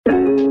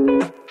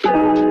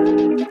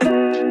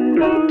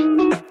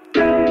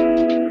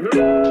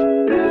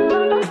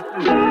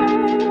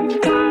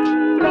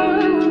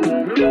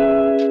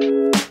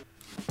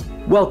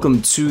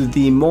Welcome to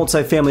the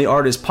Multifamily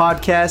Artist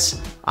Podcast.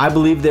 I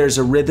believe there's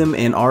a rhythm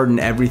and art in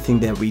everything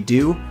that we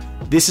do.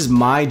 This is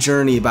my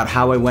journey about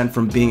how I went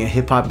from being a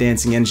hip-hop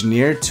dancing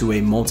engineer to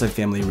a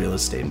multifamily real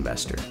estate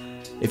investor.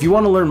 If you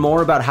want to learn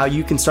more about how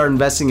you can start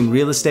investing in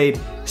real estate,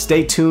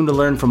 stay tuned to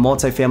learn from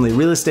multifamily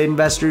real estate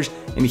investors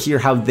and hear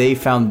how they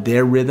found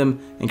their rhythm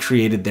and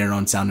created their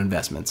own sound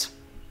investments.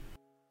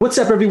 What's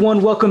up,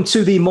 everyone? Welcome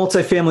to the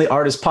Multifamily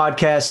Artist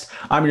Podcast.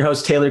 I'm your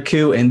host, Taylor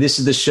Koo, and this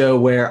is the show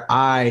where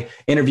I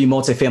interview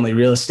multifamily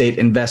real estate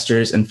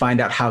investors and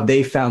find out how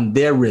they found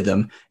their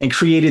rhythm and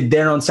created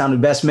their own sound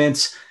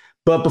investments.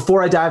 But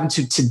before I dive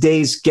into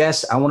today's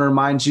guest, I want to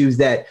remind you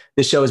that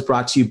the show is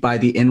brought to you by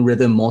the In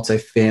Rhythm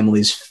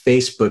Multifamily's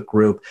Facebook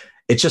group.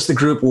 It's just a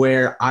group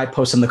where I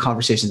post some of the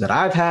conversations that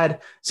I've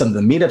had, some of the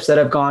meetups that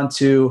I've gone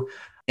to,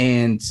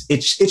 and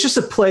it's just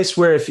a place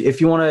where if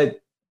you want to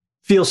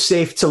feel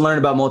safe to learn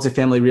about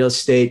multifamily real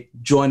estate,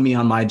 join me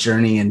on my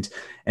journey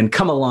and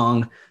come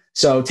along.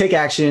 So take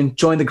action,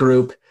 join the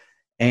group,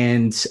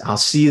 and I'll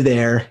see you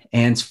there.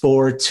 And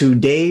for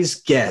today's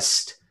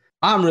guest,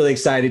 I'm really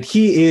excited.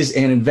 He is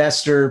an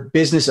investor,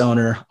 business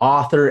owner,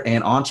 author,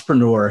 and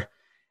entrepreneur.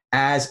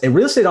 As a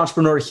real estate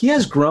entrepreneur, he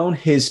has grown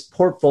his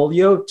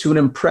portfolio to an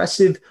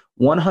impressive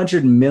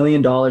 $100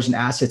 million in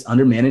assets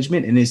under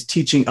management and is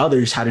teaching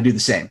others how to do the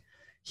same.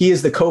 He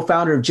is the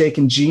co-founder of Jake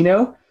and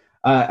Gino,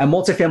 a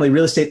multifamily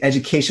real estate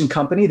education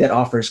company that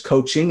offers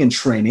coaching and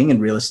training in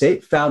real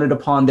estate, founded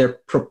upon their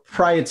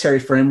proprietary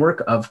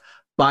framework of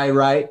buy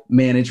right,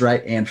 manage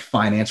right, and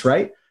finance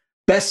right.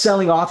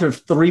 Best-selling author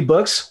of 3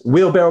 books,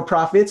 Wheelbarrow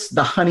Profits,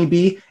 The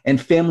Honeybee, and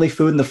Family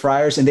Food and the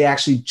Friars. And they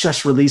actually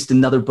just released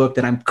another book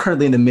that I'm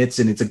currently in the midst,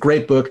 and it's a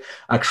great book,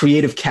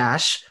 Creative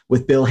Cash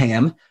with Bill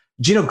Ham.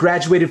 Gino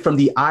graduated from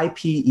the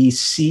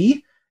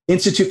IPEC,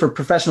 Institute for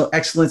Professional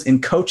Excellence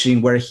in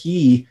Coaching, where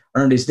he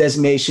earned his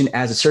designation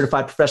as a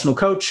certified professional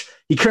coach.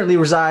 He currently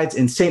resides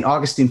in St.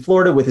 Augustine,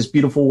 Florida, with his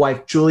beautiful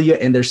wife, Julia,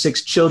 and their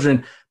 6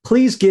 children.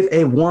 Please give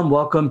a warm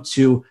welcome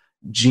to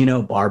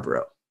Gino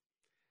Barbaro.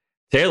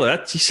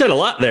 Taylor, you said a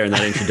lot there in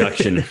that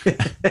introduction.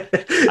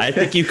 I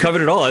think you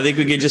covered it all. I think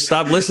we could just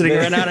stop listening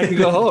right now and I can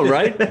go home,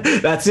 right?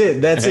 That's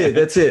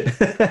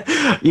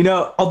it. You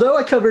know, although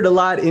I covered a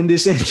lot in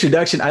this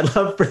introduction, I'd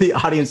love for the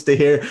audience to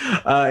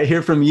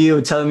hear from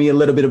you, telling me a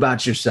little bit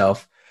about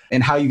yourself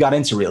and how you got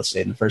into real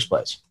estate in the first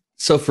place.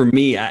 So for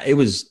me, it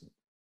was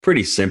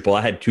pretty simple.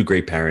 I had 2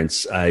 great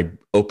parents. I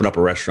opened up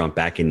a restaurant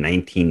back in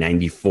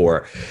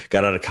 1994.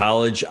 Got out of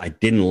college. I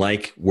didn't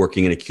like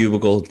working in a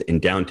cubicle in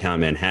downtown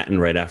Manhattan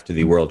right after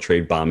the World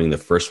Trade bombing, the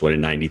first one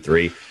in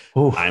 93.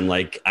 Oof.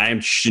 I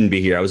shouldn't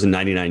be here. I was in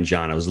 99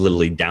 John. I was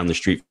literally down the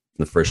street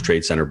from the first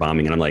Trade Center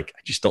bombing. And I'm like,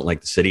 I just don't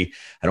like the city.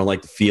 I don't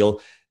like the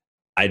feel.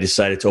 I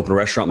decided to open a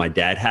restaurant. My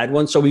dad had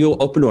one. So we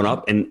opened one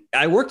up. And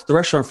I worked at the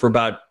restaurant for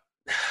about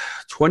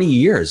 20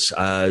 years,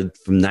 from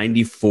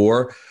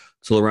 94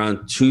 till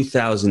around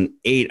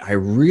 2008. I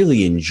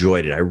really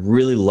enjoyed it. I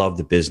really loved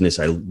the business.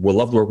 I would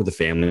love to work with the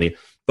family.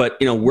 But,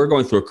 you know, we're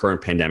going through a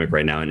current pandemic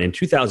right now. And in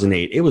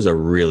 2008, it was a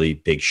really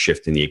big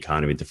shift in the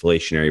economy,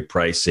 deflationary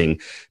pricing.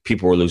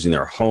 People were losing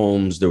their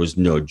homes. There was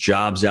no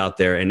jobs out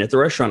there. And at the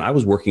restaurant, I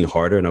was working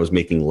harder and I was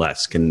making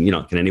less. Can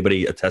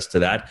anybody attest to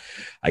that?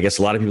 I guess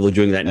a lot of people are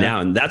doing that now.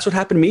 And that's what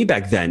happened to me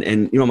back then.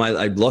 And, you know,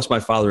 I lost my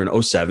father in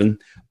 2007.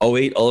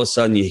 2008, all of a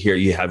sudden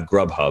you have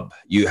Grubhub.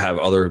 You have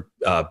other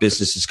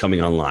businesses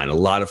coming online, a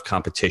lot of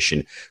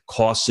competition.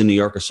 Costs in New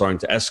York are starting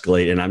to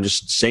escalate. And I'm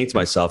just saying to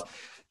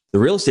myself, the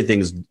real estate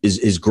thing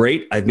is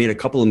great. I've made a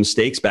couple of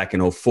mistakes back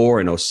in 2004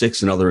 and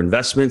 2006 and other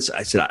investments.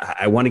 I said,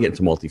 I want to get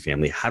into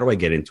multifamily. How do I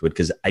get into it?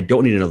 Because I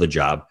don't need another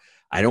job.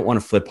 I don't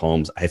want to flip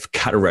homes. I've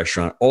got a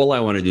restaurant. All I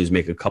want to do is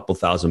make a couple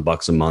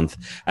 $1,000 a month.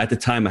 At the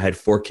time, I had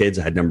 4 kids.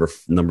 I had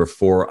number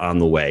 4 on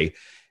the way.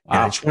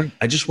 Wow.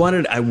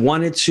 I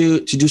wanted to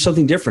do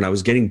something different. I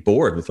was getting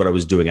bored with what I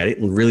was doing. I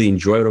didn't really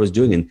enjoy what I was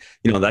doing. And,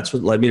 you know, that's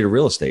what led me to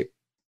real estate.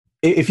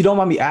 If you don't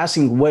mind me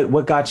asking,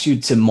 what got you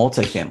to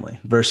multifamily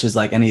versus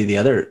like any of the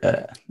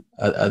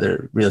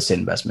other real estate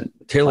investment?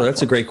 Taylor, platforms?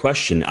 That's a great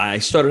question. I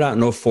started out in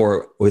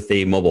 2004 with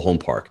a mobile home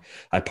park.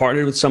 I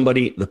partnered with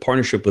somebody. The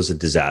partnership was a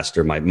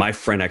disaster. My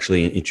friend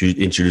actually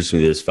introduced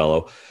me to this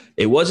fellow.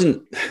 It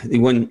wasn't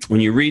when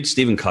you read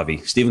Stephen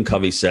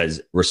Covey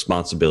says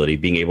responsibility,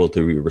 being able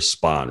to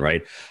respond,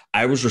 right?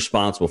 I was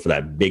responsible for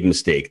that big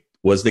mistake.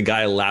 Was the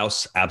guy a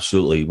louse?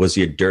 Absolutely. Was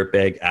he a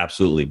dirtbag?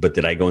 Absolutely. But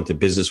did I go into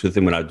business with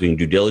him without doing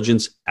due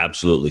diligence?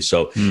 Absolutely.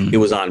 So It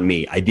was on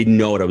me. I didn't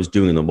know what I was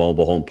doing in the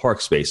mobile home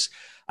park space.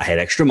 I had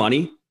extra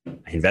money.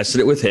 I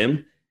invested it with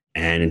him.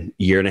 And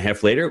a year and a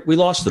half later, we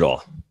lost it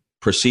all.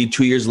 Proceed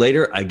 2 years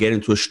later, I get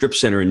into a strip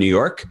center in New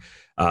York,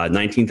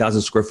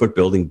 19,000 square foot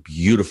building,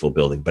 beautiful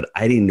building. But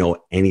I didn't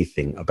know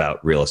anything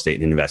about real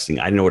estate and investing.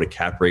 I didn't know what a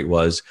cap rate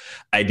was.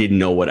 I didn't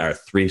know what our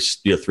three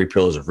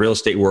pillars of real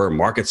estate were,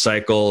 market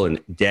cycle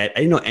and debt. I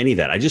didn't know any of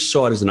that. I just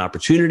saw it as an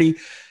opportunity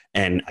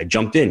and I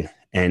jumped in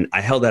and I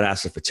held that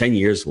asset for 10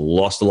 years,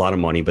 lost a lot of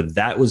money. But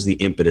that was the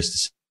impetus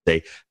to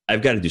say,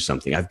 I've got to do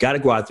something. I've got to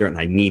go out there and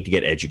I need to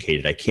get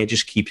educated. I can't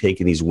just keep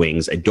taking these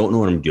wings. I don't know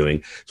what I'm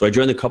doing. So I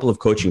joined a couple of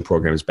coaching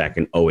programs back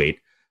in '08,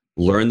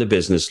 learn the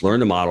business,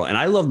 learn the model. And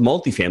I love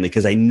multifamily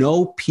because I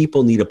know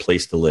people need a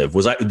place to live.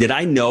 Did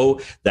I know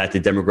that the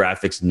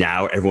demographics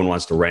now everyone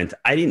wants to rent?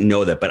 I didn't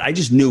know that, but I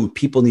just knew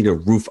people need a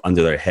roof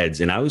under their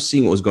heads. And I was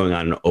seeing what was going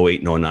on in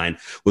 '08 and '09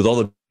 with all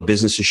the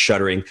businesses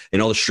shuttering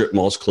and all the strip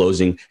malls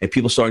closing and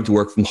people starting to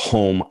work from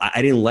home.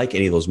 I didn't like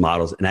any of those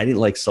models, and I didn't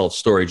like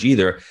self-storage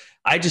either.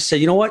 I just said,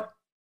 you know what?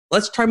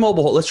 Let's try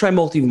mobile. Let's try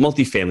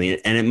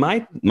multifamily. And in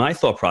my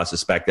thought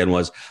process back then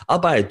was, I'll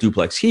buy a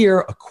duplex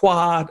here, a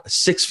quad, a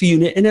 6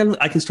 unit, and then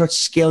I can start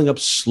scaling up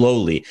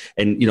slowly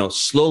and,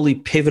 slowly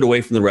pivot away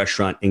from the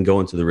restaurant and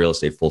go into the real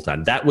estate full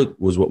time. That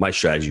was what my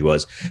strategy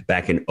was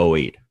back in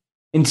 '08.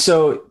 And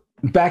so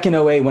back in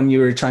 '08, when you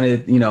were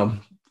trying to,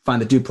 find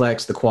the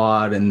duplex, the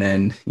quad, and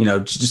then,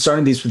 just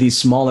starting with these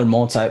smaller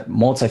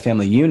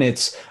multifamily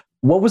units,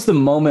 what was the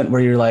moment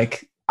where you're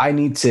like, I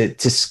need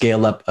to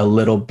scale up a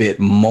little bit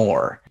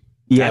more?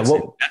 Yeah,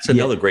 that's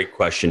another great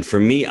question. For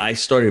me, I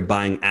started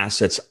buying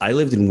assets. I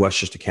lived in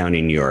Westchester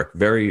County, New York,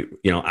 very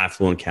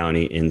affluent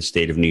county in the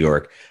state of New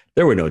York.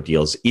 There were no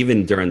deals,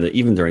 even during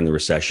the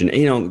recession.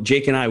 And,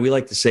 Jake and I, we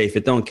like to say, if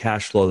it don't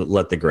cash flow,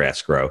 let the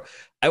grass grow.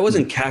 I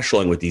wasn't cash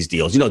flowing with these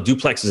deals.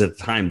 Duplexes at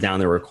the time down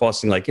there were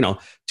costing like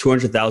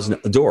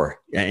 $200,000 a door,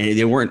 and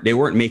they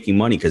weren't making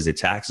money because the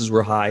taxes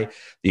were high,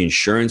 the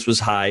insurance was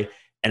high.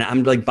 And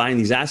I'm like buying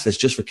these assets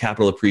just for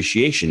capital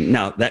appreciation.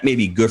 Now, that may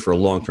be good for a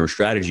long-term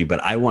strategy, but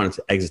I wanted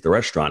to exit the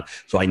restaurant.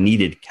 So I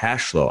needed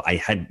cash flow. I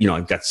had,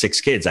 I've got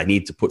 6 kids. I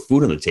need to put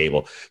food on the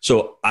table.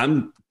 So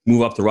I'm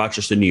move up to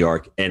Rochester, New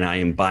York, and I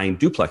am buying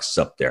duplexes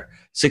up there.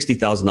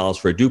 $60,000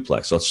 for a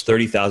duplex. So it's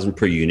 $30,000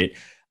 per unit.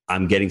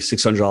 I'm getting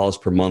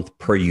 $600 per month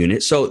per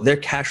unit. So they're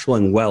cash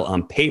flowing well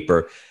on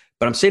paper.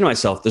 But I'm saying to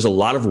myself, there's a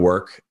lot of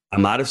work.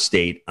 I'm out of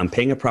state. I'm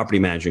paying a property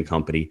management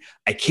company.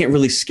 I can't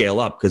really scale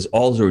up because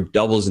all those are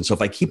doubles. And so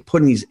if I keep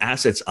putting these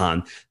assets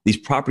on, these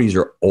properties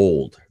are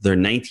old. They're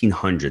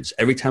 1900s.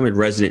 Every time a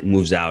resident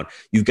moves out,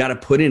 you've got to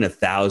put in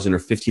 $1,000 or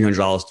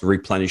 $1,500 to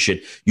replenish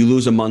it. You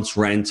lose a month's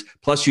rent.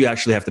 Plus you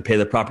actually have to pay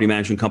the property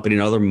management company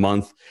another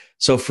month.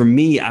 So for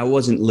me, I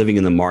wasn't living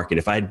in the market.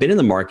 If I had been in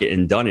the market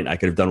and done it, I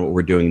could have done what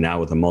we're doing now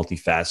with a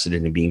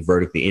multifaceted and being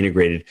vertically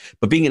integrated.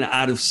 But being an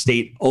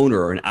out-of-state owner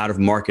or an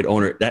out-of-market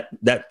owner,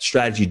 that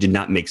strategy did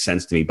not make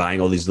sense to me,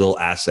 buying all these little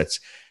assets.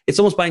 It's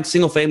almost buying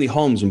single-family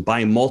homes and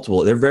buying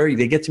multiple.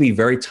 They get to be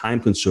very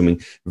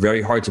time-consuming,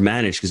 very hard to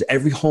manage because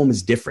every home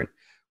is different.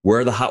 Where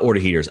are the hot water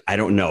heaters? I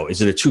don't know.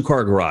 Is it a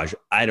 2-car garage?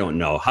 I don't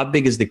know. How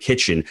big is the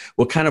kitchen?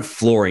 What kind of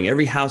flooring?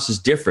 Every house is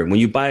different. When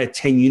you buy a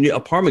 10-unit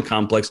apartment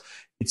complex,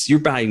 you're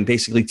buying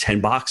basically 10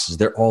 boxes.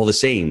 They're all the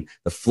same.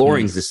 The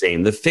flooring's the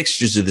same. The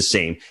fixtures are the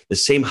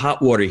same hot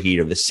water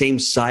heater, the same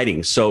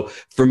siding. So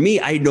for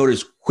me, I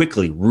noticed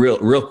quickly,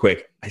 real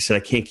quick, I said, I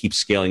can't keep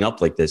scaling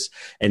up like this.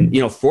 And,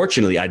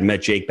 fortunately, I'd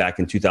met Jake back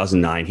in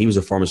 2009. He was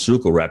a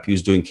pharmaceutical rep. He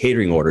was doing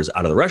catering orders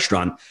out of the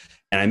restaurant.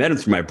 And I met him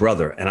through my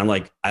brother. And I'm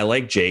like, I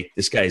like Jake.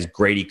 This guy is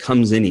great. He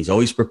comes in. He's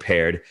always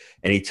prepared.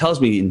 And he tells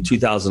me in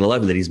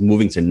 2011 that he's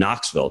moving to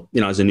Knoxville.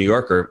 As a New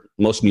Yorker,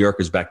 most New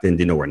Yorkers back then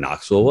didn't know where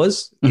Knoxville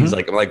was. He's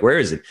like, I'm like, where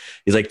is it?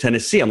 He's like,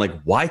 Tennessee. I'm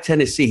like, why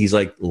Tennessee? He's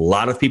like, a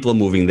lot of people are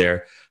moving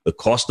there. The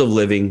cost of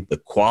living, the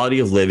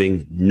quality of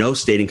living, no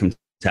state income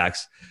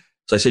tax.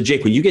 So I said,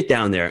 Jake, when you get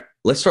down there,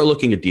 let's start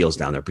looking at deals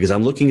down there because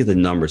I'm looking at the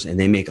numbers and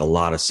they make a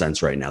lot of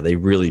sense right now. They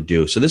really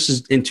do. So this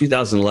is in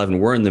 2011.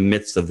 We're in the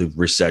midst of the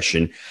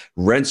recession.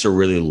 Rents are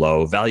really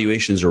low.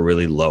 Valuations are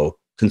really low.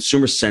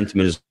 Consumer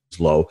sentiment is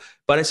low.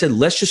 But I said,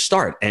 let's just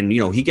start. And,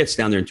 he gets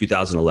down there in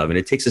 2011.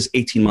 It takes us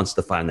 18 months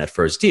to find that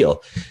first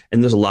deal.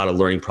 And there's a lot of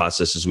learning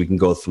processes we can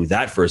go through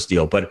that first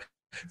deal. But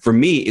for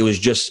me, it was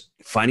just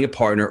finding a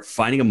partner,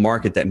 finding a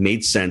market that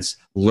made sense,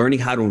 learning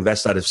how to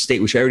invest out of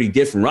state, which I already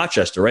did from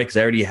Rochester, right? Because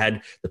I already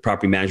had the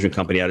property management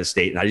company out of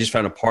state. And I just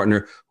found a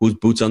partner who's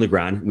boots on the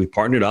ground. We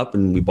partnered up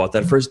and we bought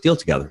that first deal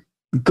together.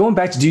 Going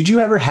back to, did you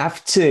ever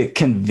have to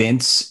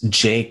convince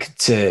Jake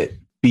to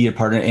be a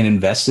partner and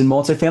invest in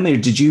multifamily?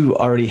 Or did you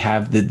already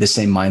have the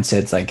same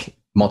mindsets like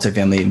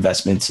multifamily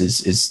investments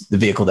is the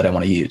vehicle that I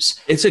want to use?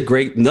 It's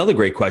another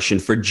great question.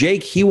 For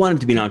Jake, he wanted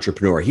to be an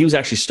entrepreneur. He was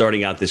actually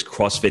starting out this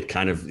CrossFit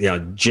kind of,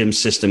 gym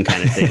system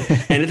kind of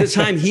thing. And at the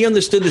time he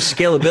understood the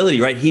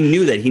scalability, right? He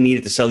knew that he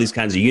needed to sell these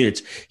kinds of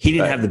units. He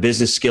didn't have the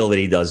business skill that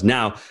he does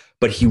now,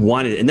 but he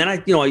wanted it. And then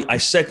I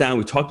sat down,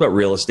 we talked about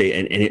real estate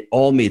and it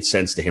all made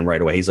sense to him right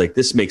away. He's like,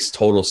 this makes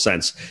total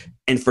sense.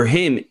 And for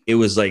him, it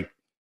was like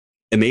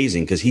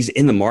amazing because he's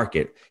in the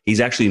market.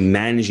 He's actually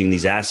managing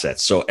these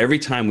assets. So every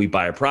time we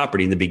buy a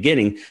property in the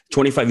beginning,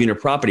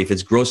 25-unit property, if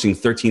it's grossing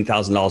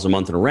 $13,000 a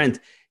month in rent,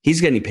 he's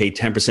getting paid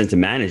 10% to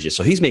manage it.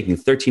 So he's making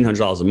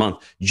 $1,300 a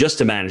month just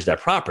to manage that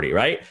property,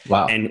 right?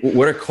 Wow. And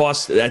what it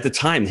cost at the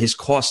time, his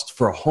cost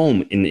for a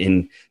home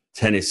in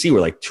Tennessee were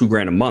like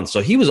 $2,000 a month.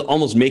 So he was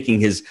almost making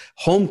his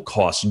home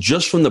costs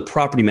just from the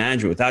property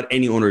management without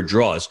any owner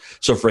draws.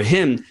 So for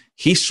him,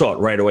 he saw it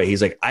right away.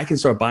 He's like, I can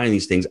start buying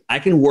these things. I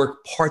can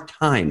work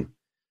part-time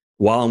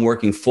while I'm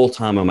working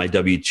full-time on my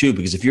W-2,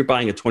 because if you're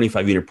buying a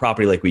 25-unit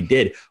property like we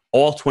did,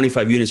 all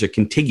 25 units are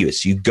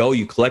contiguous. You go,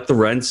 you collect the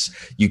rents,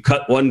 you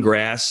cut one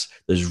grass,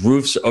 there's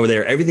roofs over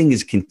there. Everything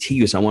is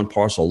contiguous on one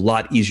parcel, a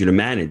lot easier to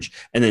manage.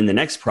 And then the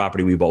next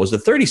property we bought was the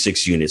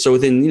 36 unit. So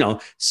within,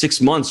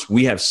 6 months,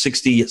 we have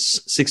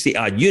 60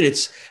 odd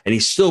units, and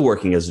he's still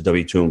working as a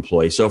W-2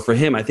 employee. So for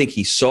him, I think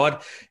he saw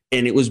it.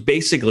 And it was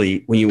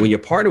basically when you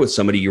partner with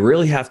somebody, you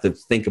really have to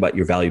think about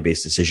your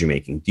value-based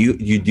decision-making. Do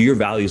your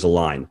values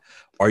align?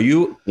 Are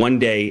you one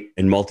day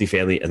in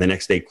multifamily and the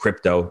next day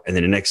crypto and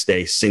then the next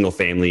day single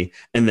family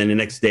and then the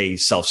next day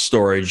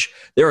self-storage?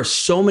 There are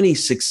so many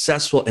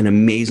successful and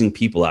amazing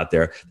people out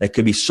there that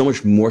could be so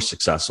much more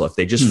successful if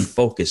they just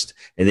focused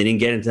and they didn't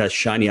get into that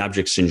shiny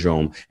object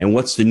syndrome. And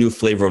what's the new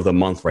flavor of the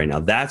month right now?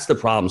 That's the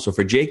problem. So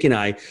for Jake and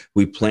I,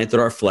 we planted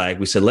our flag.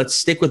 We said, let's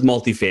stick with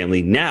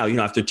multifamily. Now,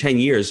 after 10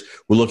 years,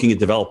 we're looking at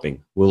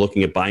developing. We're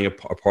looking at buying a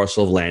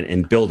parcel of land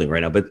and building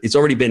right now. But it's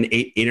already been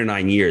eight or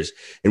 9 years.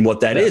 And what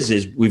that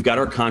is we've got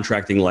our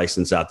contracting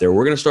license out there.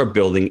 We're going to start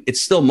building.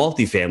 It's still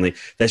multifamily.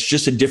 That's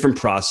just a different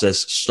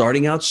process,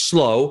 starting out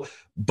slow,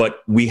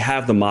 but we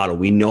have the model.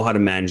 We know how to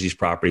manage these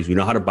properties. We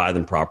know how to buy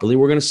them properly.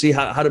 We're going to see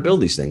how to build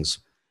these things.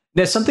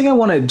 There's something I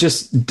want to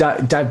just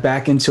dive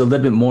back into a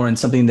little bit more, and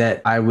something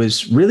that I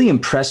was really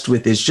impressed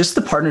with is just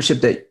the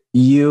partnership that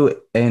you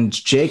and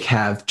Jake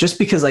have, just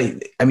because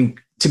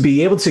to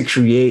be able to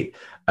create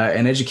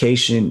an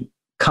education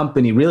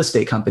company, real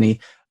estate company,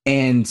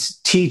 and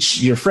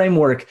teach your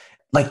framework,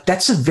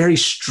 that's a very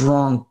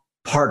strong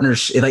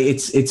partnership.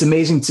 It's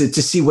amazing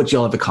to see what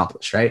y'all have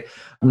accomplished, right?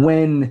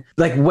 When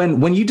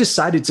you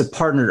decided to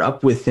partner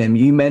up with him,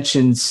 you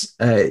mentioned,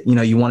 you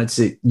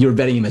were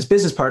vetting him as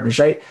business partners,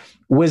 right?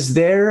 Was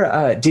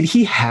there, did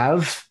he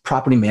have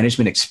property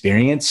management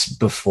experience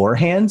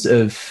beforehand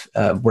of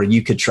where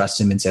you could trust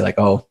him and say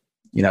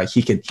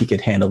he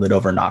could handle it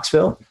over in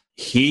Knoxville?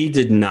 He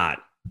did not.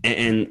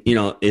 And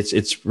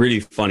it's really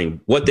funny.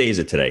 What day is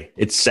it today?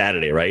 It's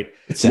Saturday, right?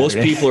 Most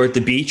people are at the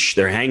beach.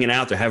 They're hanging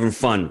out. They're having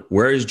fun.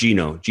 Where is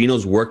Gino?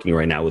 Gino's working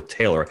right now with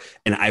Taylor,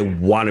 and I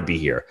want to be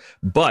here.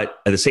 But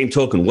at the same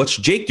token, what's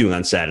Jake doing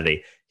on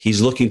Saturday?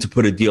 He's looking to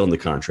put a deal in the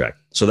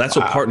contract. So that's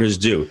what partners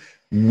do.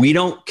 We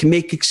can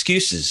make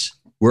excuses.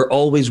 We're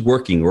always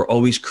working. We're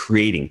always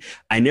creating.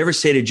 I never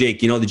say to Jake,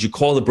 did you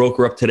call the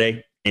broker up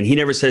today? And he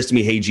never says to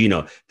me, hey,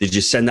 Gino, did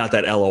you send out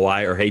that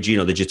LOI? Or hey,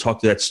 Gino, did you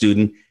talk to that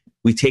student?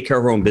 We take care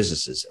of our own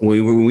businesses. And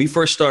when we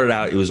first started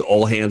out, it was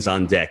all hands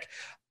on deck.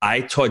 I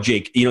taught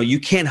Jake, you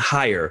can't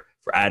hire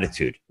for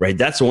attitude, right?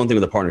 That's the one thing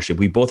with the partnership.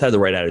 We both had the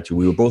right attitude.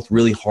 We were both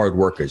really hard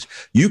workers.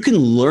 You can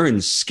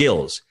learn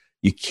skills.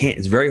 You can't,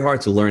 it's very hard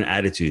to learn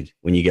attitude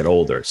when you get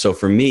older. So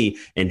for me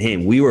and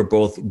him, we were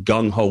both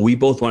gung-ho. We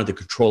both wanted to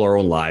control our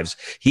own lives.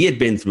 He had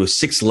been through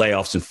 6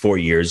 layoffs in 4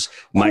 years.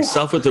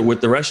 Myself with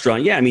the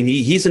restaurant. Yeah. I mean,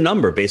 he's a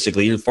number,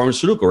 basically. He's a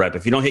pharmaceutical rep.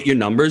 If you don't hit your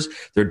numbers,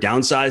 they're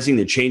downsizing,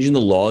 they're changing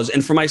the laws.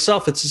 And for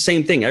myself, it's the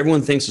same thing.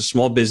 Everyone thinks a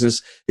small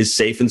business is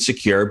safe and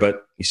secure,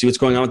 but you see what's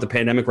going on with the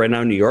pandemic right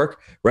now in New York?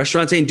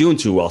 Restaurants ain't doing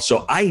too well.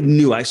 So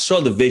I saw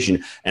the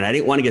vision, and I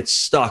didn't want to get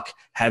stuck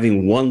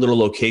having one little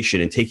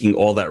location and taking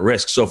all that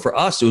risk. So for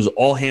us, it was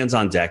all hands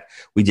on deck.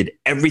 We did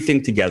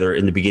everything together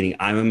in the beginning.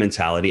 I'm a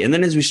mentality. And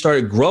then as we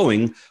started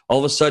growing, all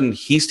of a sudden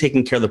he's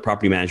taking care of the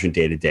property management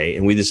day to day.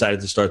 And we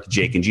decided to start the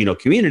Jake and Gino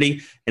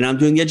community, and I'm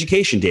doing the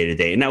education day to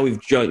day. And now we've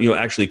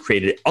actually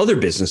created other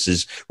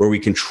businesses where we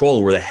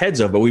control, we're the heads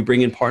of, but we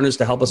bring in partners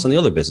to help us on the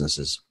other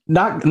businesses.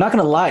 Not going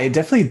to lie. It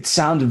definitely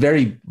sounded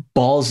very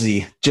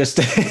ballsy just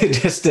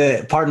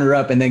to partner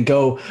up and then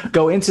go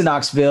into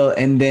Knoxville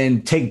and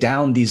then take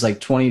down these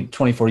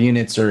 24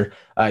 units, or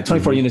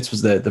 24 units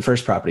was the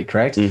first property,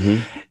 correct?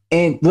 Mm-hmm.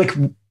 And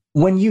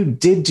when you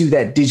did do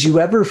that, did you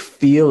ever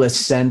feel a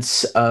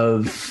sense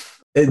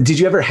of, did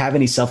you ever have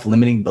any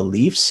self-limiting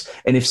beliefs?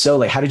 And if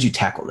so, how did you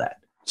tackle that?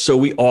 So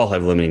we all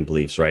have limiting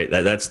beliefs, right?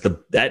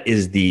 That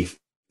is the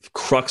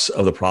crux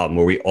of the problem,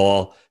 where we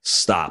all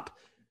stop.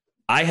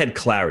 I had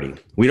clarity.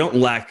 We don't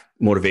lack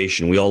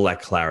motivation. We all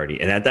lack clarity.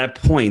 And at that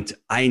point,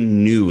 I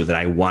knew that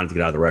I wanted to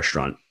get out of the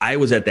restaurant. I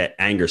was at that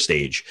anger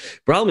stage.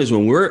 Problem is,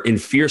 when we're in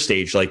fear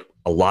stage, like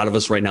a lot of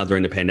us right now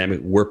during the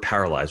pandemic, we're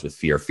paralyzed with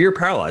fear. Fear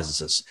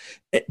paralyzes us.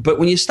 But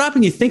when you stop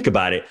and you think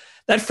about it,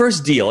 that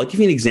first deal, I'll give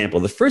you an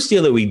example. The first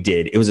deal that we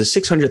did, it was a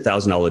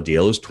 $600,000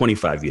 deal. It was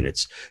 25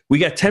 units. We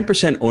got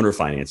 10% owner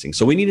financing.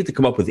 So we needed to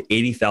come up with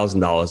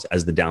 $80,000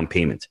 as the down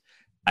payment.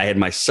 I had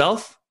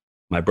myself,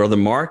 my brother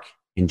Mark,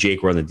 and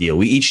Jake were on the deal.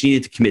 We each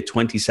needed to commit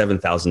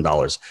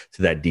 $27,000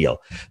 to that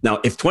deal. Now,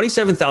 if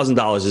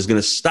 $27,000 is going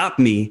to stop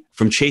me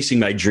from chasing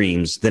my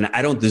dreams, then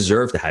I don't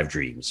deserve to have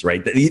dreams,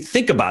 right?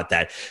 Think about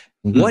that.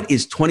 What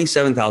is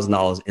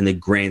 $27,000 in the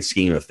grand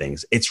scheme of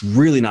things? It's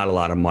really not a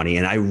lot of money,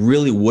 and I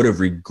really would have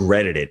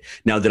regretted it.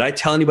 Now, did I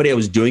tell anybody I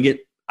was doing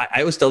it?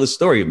 I always tell this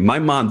story. My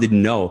mom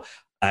didn't know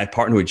I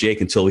partnered with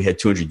Jake until we had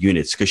 200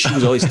 units because she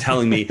was always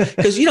telling me,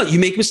 because, you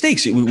make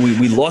mistakes.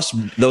 We lost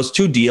those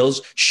 2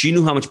 deals. She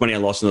knew how much money I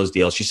lost in those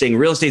deals. She's saying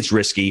real estate's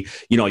risky.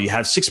 You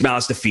have 6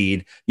 mouths to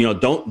feed.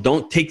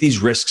 Don't take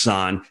these risks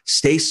on.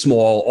 Stay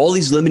small. All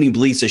these limiting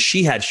beliefs that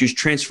she had, she was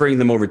transferring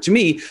them over to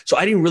me. So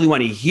I didn't really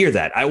want to hear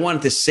that. I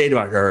wanted to say to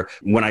her,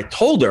 when I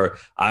told her,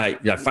 I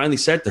finally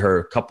said to her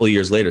a couple of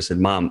years later, I said,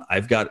 Mom,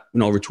 I've got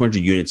over 200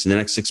 units. In the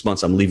next 6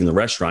 months, I'm leaving the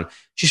restaurant.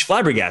 She's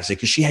flabbergasted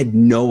because she had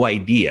no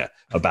idea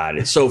about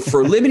it. So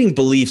for limiting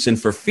beliefs and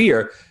for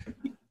fear,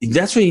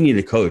 that's when you need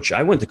a coach.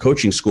 I went to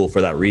coaching school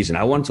for that reason.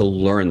 I wanted to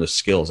learn the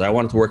skills. I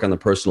wanted to work on the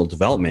personal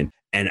development.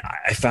 And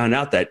I found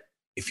out that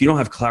if you don't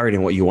have clarity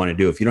on what you want to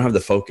do, if you don't have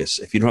the focus,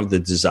 if you don't have the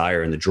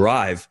desire and the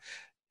drive,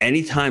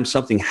 anytime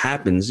something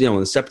happens, when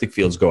the septic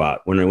fields go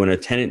out, when a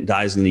tenant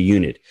dies in the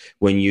unit,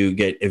 when you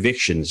get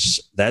evictions,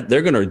 that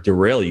they're going to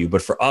derail you.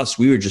 But for us,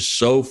 we were just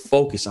so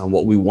focused on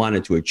what we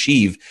wanted to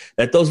achieve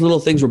that those little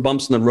things were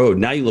bumps in the road.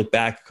 Now you look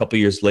back a couple of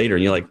years later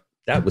and you're like,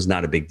 that was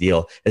not a big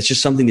deal. It's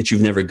just something that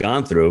you've never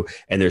gone through.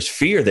 And there's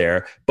fear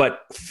there,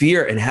 but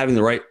fear and having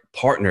the right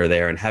partner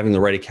there and having the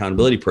right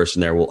accountability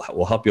person there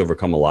will help you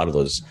overcome a lot of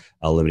those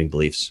limiting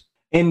beliefs.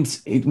 And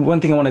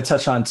one thing I want to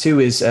touch on too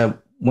is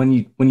when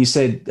you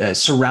said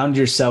surround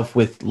yourself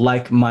with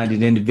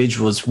like-minded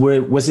individuals,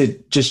 was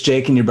it just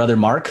Jake and your brother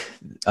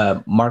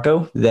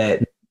Marco,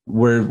 that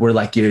were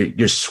like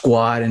your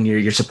squad and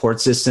your support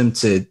system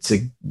to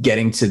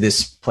getting to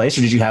this place,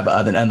 or did you have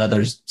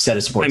another set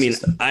of support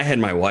system? I had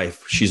my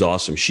wife. She's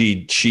awesome.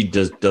 She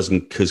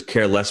doesn't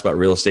care less about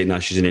real estate now.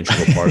 She's an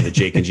integral part of the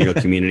Jake and Gino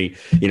community.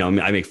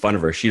 I make fun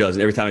of her. She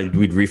doesn't. Every time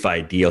we'd refi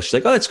a deal, she's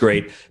like, "Oh, that's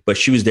great," but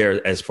she was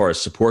there as far as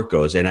support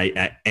goes. And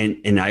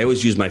I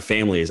always use my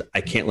family as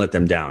I can't let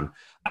them down.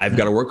 I've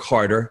got to work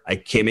harder. I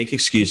can't make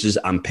excuses.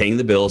 I'm paying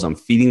the bills. I'm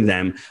feeding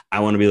them.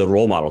 I want to be the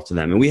role model to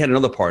them. And we had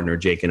another partner,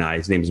 Jake and I,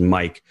 his name is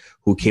Mike,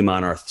 who came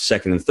on our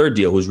second and third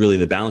deal, who was really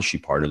the balance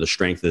sheet partner, the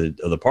strength of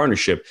the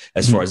partnership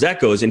as far as that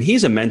goes. And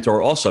he's a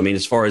mentor also. I mean,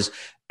 as far as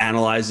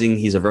analyzing,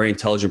 he's a very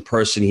intelligent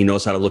person. He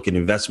knows how to look at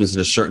investments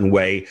in a certain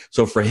way.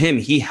 So for him,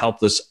 he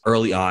helped us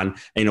early on.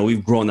 And,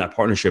 we've grown that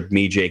partnership,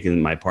 me, Jake,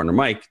 and my partner,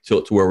 Mike,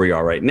 to where we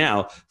are right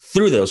now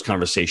through those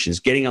conversations,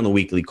 getting on the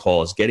weekly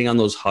calls, getting on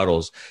those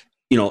huddles,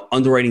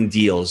 underwriting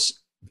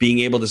deals, being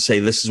able to say,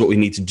 this is what we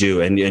need to do,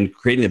 and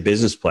creating a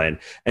business plan.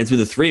 And through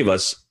the 3 of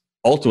us,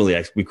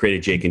 ultimately, we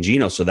created Jake and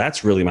Gino. So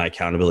that's really my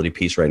accountability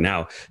piece right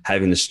now,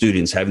 having the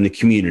students, having the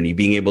community,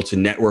 being able to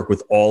network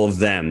with all of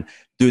them,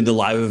 doing the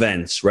live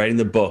events, writing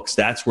the books.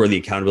 That's where the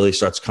accountability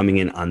starts coming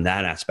in on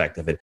that aspect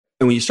of it.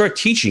 And when you start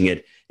teaching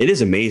it, it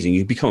is amazing.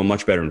 You become a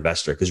much better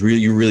investor because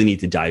you really need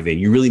to dive in.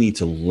 You really need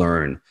to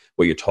learn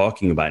what you're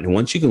talking about. And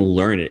once you can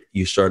learn it,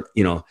 you start,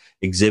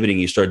 exhibiting,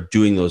 you start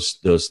doing those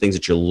things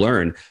that you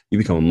learn, you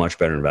become a much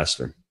better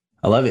investor.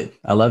 I love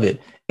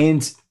it.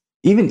 And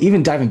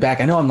even diving back,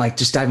 I know I'm like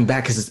just diving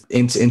back because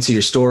it's into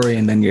your story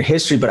and then your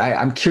history, but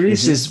I'm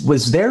curious,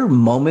 was there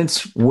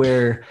moments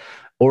where,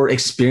 or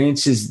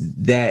experiences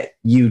that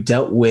you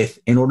dealt with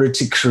in order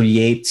to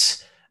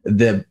create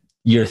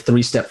your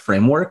 3-step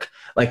framework?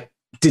 Like,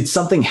 did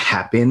something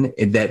happen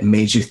that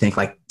made you think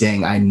like,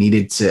 dang, I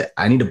need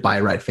to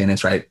buy right,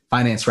 finance right,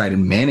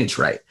 and manage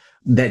right,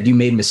 that you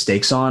made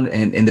mistakes on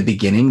and in the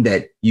beginning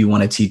that you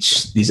want to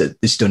teach these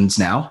students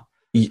now?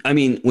 I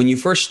mean, when you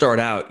first start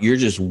out, you're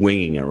just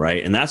winging it,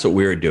 right? And that's what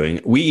we were doing.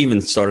 We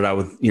even started out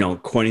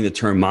with, coining the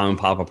term mom and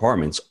pop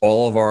apartments.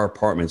 All of our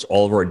apartments,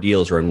 all of our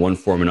deals are in one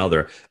form or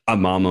another, a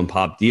mom and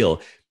pop deal.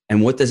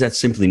 And what does that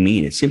simply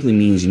mean? It simply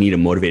means you need a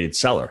motivated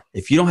seller.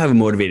 If you don't have a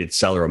motivated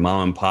seller, a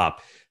mom and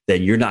pop,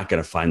 then you're not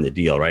going to find the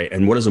deal, right?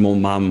 And what does a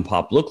mom and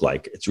pop look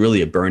like? It's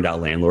really a burned out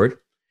landlord.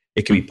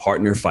 It could be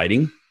partner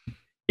fighting.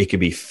 It could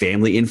be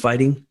family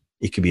infighting.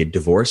 It could be a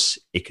divorce.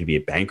 It could be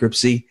a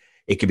bankruptcy.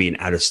 It could be an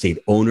out-of-state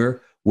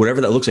owner,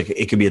 whatever that looks like.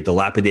 It could be a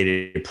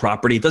dilapidated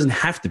property. It doesn't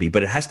have to be,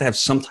 but it has to have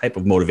some type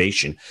of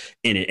motivation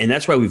in it. And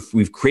that's why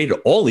we've created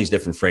all these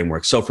different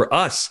frameworks. So for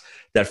us,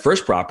 that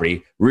first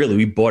property, really,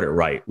 we bought it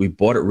right. We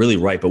bought it really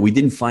right, but we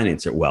didn't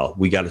finance it well.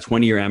 We got a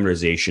 20-year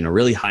amortization, a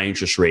really high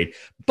interest rate,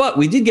 but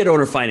we did get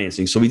owner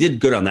financing. So we did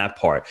good on that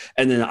part.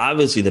 And then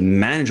obviously the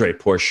managed rate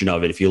portion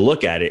of it, if you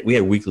look at it, we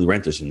had weekly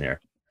renters in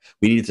there.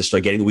 We needed to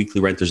start getting the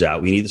weekly renters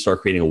out. We needed to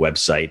start creating a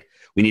website.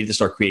 We needed to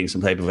start creating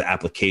some type of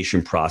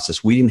application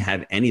process. We didn't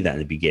have any of that in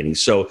the beginning.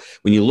 So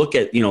when you look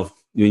at,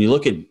 when you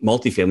look at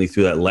multifamily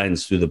through that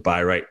lens, through the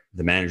buy right,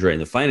 the manage right,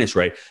 and the finance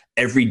right,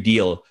 every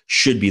deal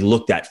should be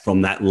looked at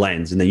from that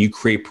lens. And then you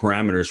create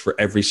parameters for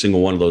every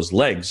single one of those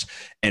legs.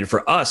 And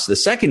for us, the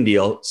second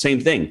deal, same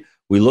thing.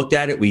 We looked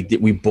at it.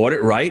 We bought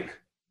it right.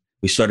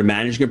 We started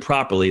managing it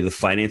properly. The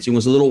financing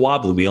was a little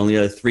wobbly. We only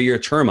had a 3-year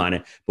term on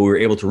it, but we were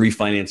able to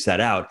refinance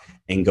that out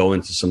and go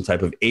into some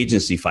type of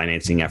agency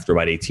financing after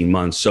about 18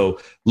 months.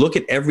 So look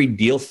at every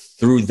deal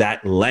through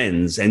that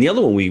lens. And the other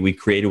one we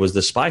created was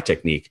the SPY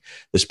technique.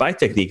 The SPY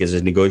technique is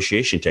a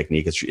negotiation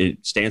technique.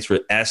 It stands for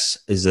S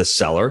is the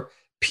seller,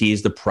 P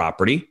is the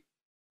property,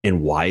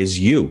 and Y is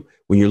you.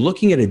 When you're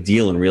looking at a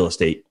deal in real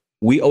estate,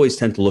 we always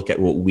tend to look at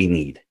what we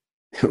need.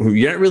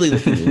 You're not really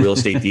looking at real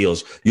estate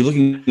deals. You're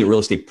looking at real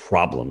estate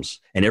problems.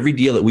 And every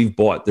deal that we've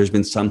bought, there's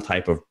been some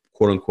type of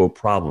quote unquote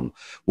problem,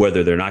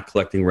 whether they're not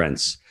collecting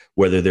rents,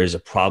 whether there's a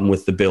problem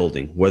with the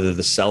building, whether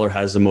the seller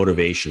has the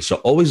motivation. So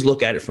always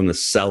look at it from the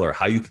seller,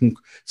 how you can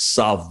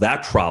solve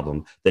that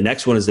problem. The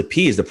next one is the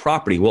P, is the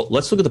property. Well,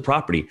 let's look at the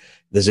property.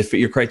 Does it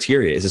fit your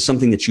criteria? Is it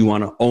something that you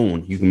want to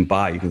own? You can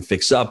buy, you can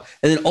fix up.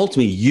 And then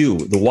ultimately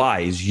the why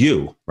is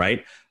you,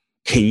 right?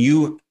 Can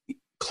you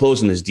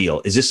close on this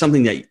deal? Is this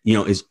something that,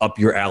 is up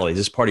your alley? Is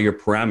this part of your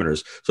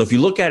parameters? So if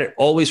you look at it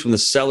always from the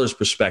seller's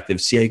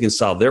perspective, see how you can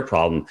solve their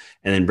problem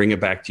and then bring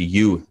it back to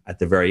you at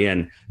the very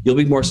end, you'll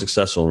be more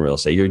successful in real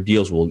estate. Your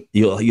deals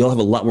you'll have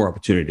a lot more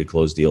opportunity to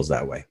close deals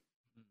that way.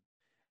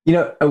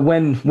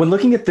 When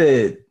looking at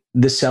the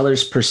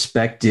seller's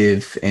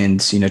perspective and,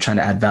 trying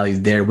to add value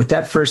there with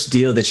that first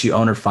deal that you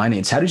owner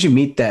finance, how did you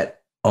meet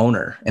that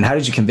owner and how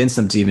did you convince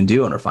them to even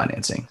do owner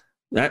financing?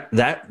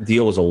 That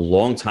deal was a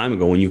long time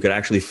ago when you could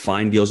actually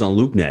find deals on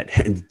LoopNet.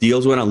 And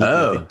deals went on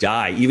LoopNet to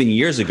die even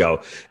years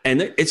ago.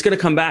 And it's going to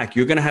come back.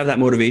 You're going to have that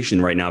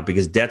motivation right now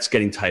because debt's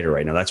getting tighter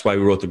right now. That's why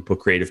we wrote the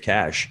book Creative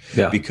Cash,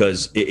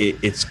 because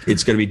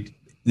it's going to be,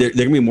 they're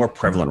going to be more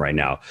prevalent right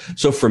now.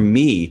 So for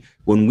me,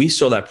 when we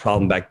saw that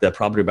property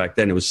back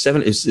then, it was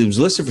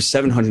listed for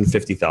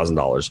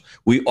 $750,000.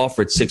 We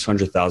offered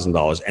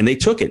 $600,000 and they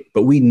took it,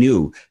 but we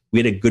knew we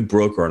had a good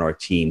broker on our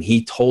team.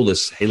 He told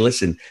us, hey,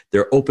 listen,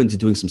 they're open to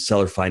doing some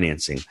seller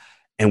financing.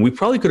 And we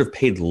probably could have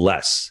paid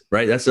less,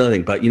 right? That's another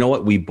thing. But you know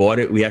what? We bought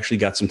it. We actually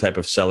got some type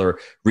of seller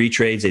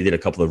retrades. They did a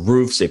couple of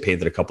roofs. They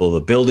painted a couple of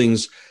the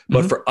buildings.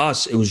 But for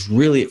us, it was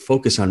really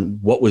focused on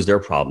what was their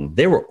problem.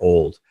 They were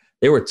old.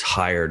 They were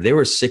tired. They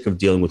were sick of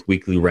dealing with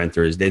weekly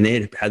renters. Then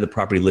they had the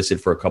property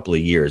listed for a couple of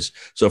years.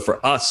 So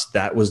for us,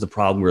 that was the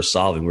problem we were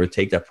solving. We were to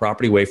take that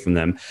property away from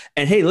them.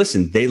 And hey,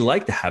 listen, they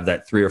like to have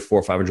that $300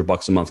 or $400,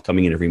 $500 a month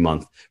coming in every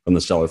month from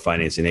the seller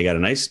financing. They got a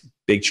nice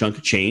big chunk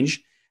of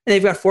change, and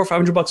they've got $400 or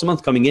 $500 a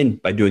month coming in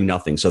by doing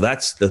nothing. So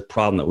that's the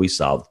problem that we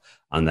solved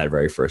on that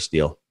very first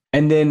deal.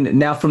 And then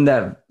now from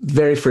that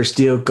very first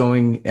deal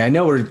going, I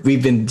know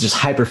we've been just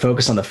hyper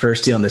focused on the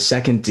first deal and the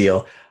second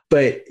deal.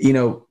 But,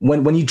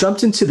 when you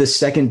jumped into the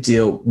second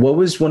deal, what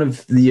was one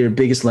of your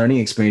biggest learning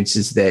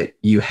experiences that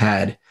you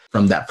had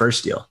from that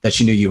first deal that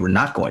you knew you were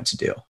not going to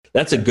do?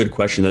 That's a good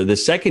question. The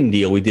second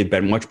deal, we did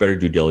much better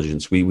due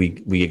diligence.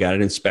 We got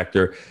an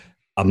inspector,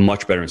 a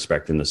much better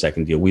inspector in the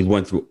second deal. We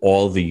went through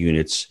all the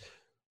units.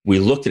 We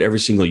looked at every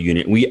single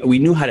unit. We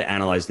knew how to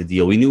analyze the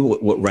deal. We knew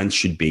what rents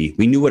should be.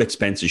 We knew what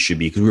expenses should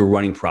be because we were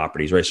running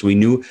properties, right? So we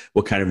knew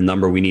what kind of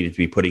number we needed to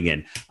be putting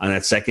in. On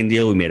that second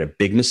deal, we made a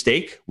big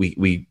mistake.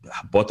 We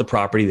bought the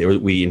property.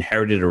 We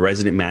inherited a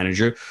resident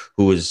manager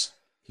he was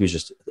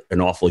just an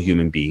awful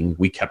human being.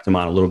 We kept him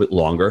on a little bit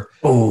longer.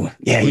 Oh,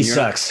 yeah, he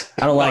sucks.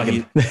 I don't like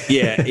him.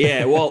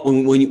 Yeah. Well,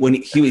 when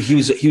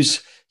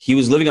he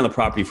was living on the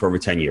property for over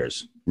 10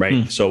 years,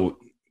 right? So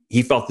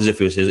he felt as if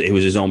it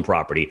was his own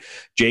property.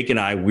 Jake and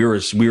I, we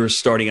were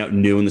starting out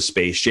new in the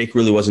space. Jake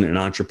really wasn't an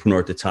entrepreneur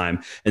at the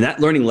time. And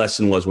that learning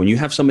lesson was when you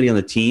have somebody on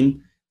the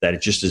team that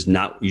it just is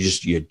not, you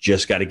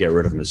just got to get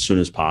rid of them as soon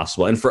as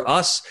possible. And for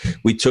us,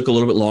 we took a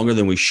little bit longer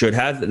than we should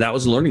have. That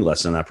was a learning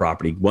lesson on that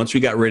property. Once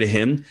we got rid of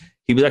him,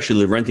 he was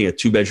actually renting a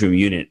 2-bedroom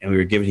unit and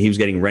he was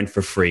getting rent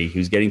for free. He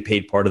was getting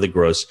paid part of the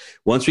gross.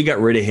 Once we got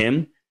rid of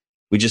him,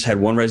 we just had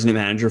one resident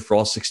manager for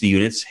all 60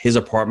 units. His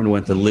apartment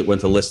went to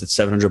list at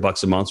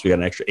 $700 a month. So we got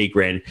an extra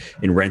 $8,000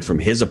 in rent from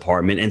his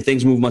apartment, and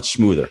things moved much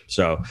smoother.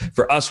 So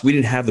for us, we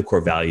didn't have the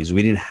core values.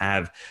 We didn't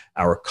have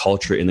our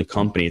culture in the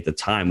company at the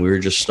time. We were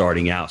just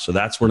starting out. So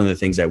that's one of the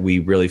things that we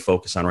really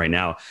focus on right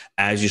now.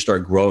 As you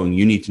start growing,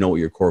 you need to know what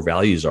your core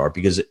values are,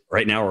 because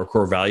right now our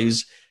core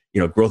values,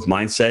 growth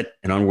mindset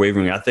and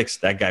unwavering ethics,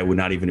 that guy would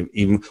not even,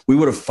 we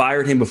would have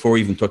fired him before we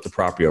even took the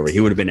property over. He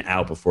would have been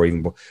out before he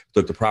even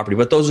took the property.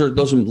 But those are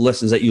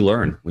lessons that you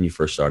learn when you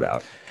first start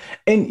out.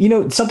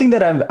 And, something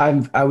that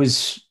I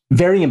was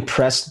very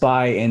impressed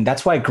by, and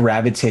that's why I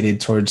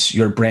gravitated towards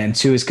your brand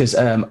too, is because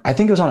I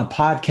think it was on a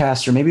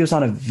podcast or maybe it was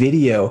on a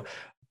video,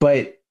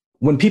 but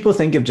when people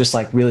think of just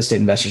like real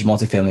estate investors,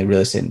 multifamily real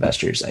estate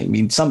investors, I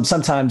mean,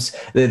 sometimes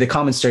the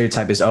common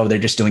stereotype is, oh, they're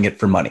just doing it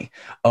for money.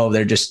 Oh,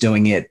 they're just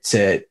doing it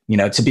to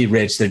be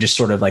rich. They're just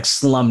sort of like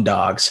slum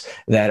dogs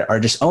that are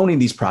just owning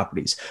these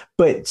properties.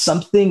 But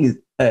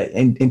something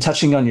in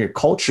touching on your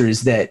culture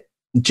is that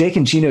Jake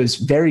and Gino is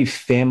very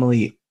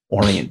family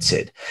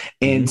oriented.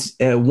 And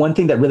one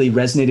thing that really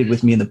resonated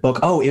with me in the book,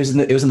 it was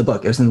in the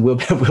book, it was in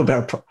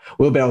the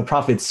Wheelbarrow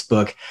Profits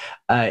book,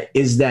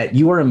 is that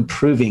you are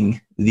improving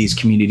these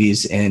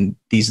communities and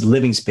these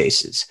living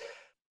spaces.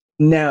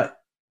 Now,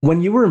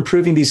 when you were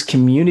improving these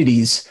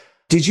communities,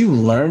 did you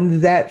learn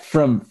that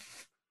from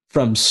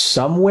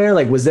somewhere?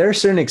 Like, was there a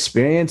certain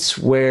experience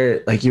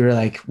where like you were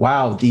like,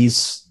 wow,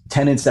 these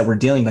tenants that we're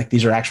dealing, like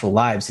these are actual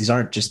lives. These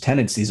aren't just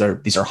tenants. These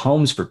are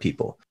homes for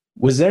people.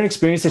 Was there an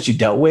experience that you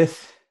dealt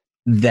with?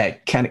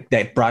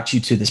 that brought you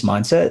to this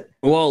mindset?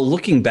 Well,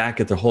 looking back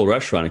at the whole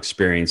restaurant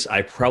experience,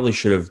 I probably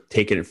should have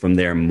taken it from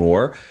there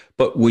more.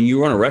 But when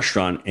you run a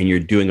restaurant and you're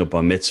doing a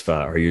bar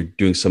mitzvah or you're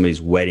doing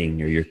somebody's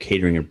wedding or you're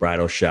catering a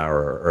bridal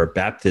shower or a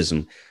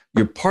baptism,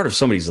 you're part of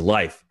somebody's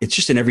life. It's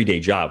just an everyday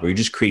job where you're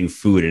just creating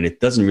food and it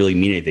doesn't really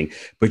mean anything,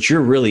 but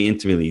you're really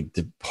intimately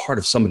part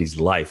of somebody's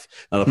life.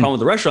 Now, the problem with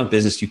the restaurant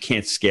business, you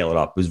can't scale it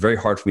up. It was very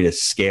hard for me to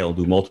scale,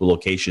 do multiple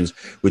locations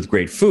with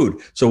great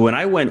food. So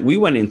when we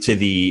went into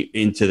the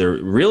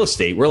real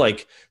estate, we're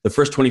like the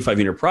first 25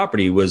 unit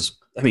property was,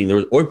 I mean, there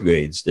was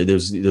opioids. There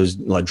was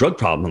a lot of drug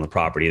problem on the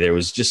property. It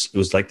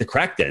was like the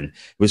crack den. It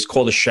was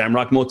called a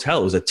Shamrock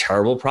Motel. It was a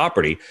terrible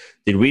property.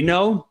 Did we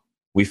know?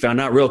 We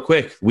found out real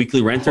quick.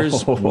 Weekly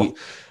renters.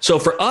 So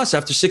for us,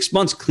 after 6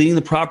 months, cleaning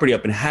the property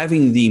up and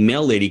having the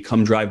mail lady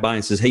come drive by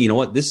and says, hey, you know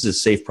what? This is a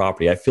safe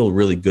property. I feel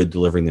really good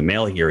delivering the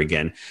mail here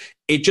again.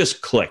 It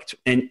just clicked.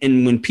 And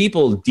when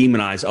people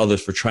demonize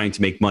others for trying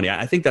to make money,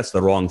 I think that's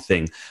the wrong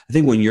thing. I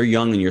think when you're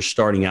young and you're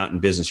starting out in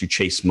business, you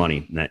chase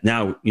money.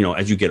 Now,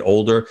 as you get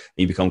older and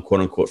you become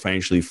quote unquote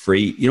financially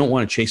free, you don't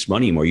want to chase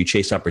money anymore. You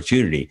chase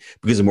opportunity,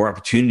 because the more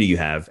opportunity you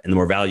have and the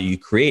more value you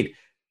create,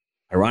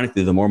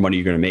 ironically, the more money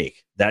you're going to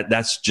make.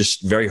 That's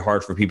just very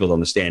hard for people to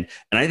understand.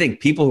 And I think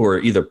people who are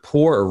either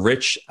poor or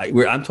rich,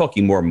 I'm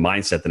talking more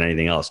mindset than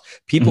anything else.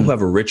 People who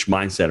have a rich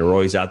mindset are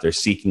always out there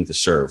seeking to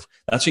serve.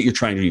 That's what you're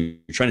trying to do.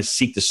 You're trying to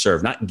seek to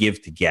serve, not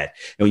give to get.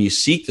 And when you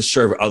seek to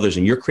serve others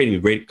and you're creating a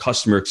great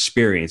customer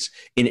experience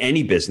in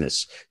any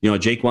business,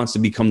 Jake wants to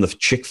become the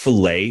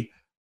Chick-fil-A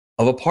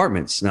of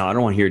apartments. Now, I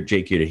don't want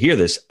Jake here to hear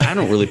this. I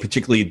don't really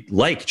particularly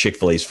like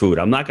Chick-fil-A's food.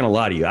 I'm not going to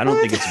lie to you. I don't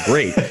think it's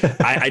great.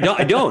 I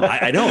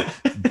don't.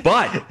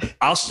 But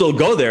I'll still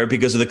go there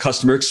because of the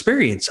customer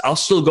experience. I'll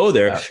still go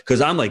there because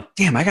I'm like,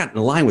 damn, I got in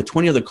a line with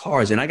 20 other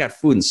cars and I got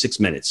food in 6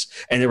 minutes.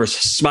 And they were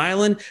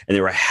smiling and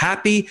they were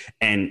happy.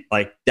 And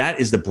like, that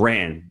is the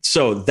brand.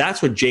 So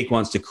that's what Jake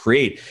wants to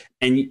create.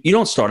 And you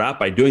don't start out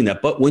by doing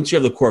that. But once you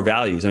have the core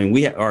values, I mean,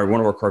 one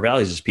of our core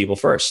values is people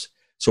first.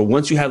 So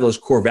once you have those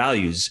core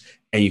values,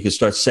 and you can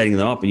start setting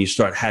them up and you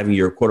start having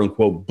your quote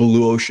unquote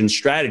blue ocean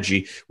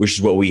strategy, which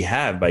is what we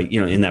have by,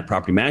 in that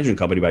property management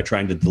company, by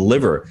trying to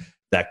deliver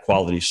that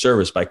quality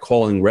service, by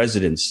calling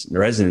residents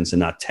and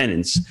not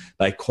tenants,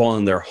 by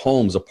calling their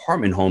homes,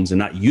 apartment homes and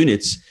not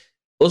units.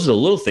 Those are the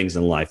little things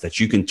in life that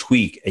you can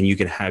tweak and you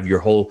can have your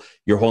whole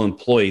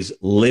employees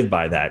live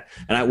by that.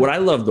 And what I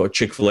love what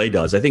Chick-fil-A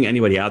does, I think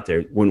anybody out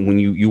there, when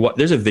you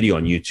there's a video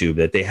on YouTube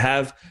that they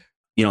have,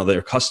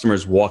 their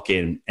customers walk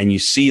in and you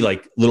see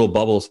like little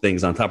bubbles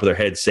things on top of their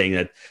head saying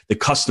that the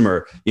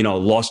customer,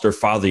 lost their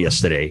father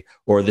yesterday,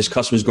 or this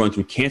customer is going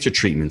through cancer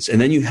treatments. And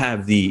then you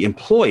have the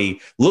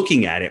employee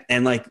looking at it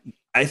and like,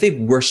 I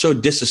think we're so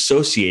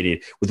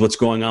disassociated with what's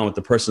going on with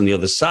the person on the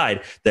other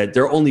side that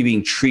they're only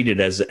being treated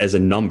as a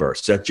number.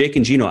 So at Jake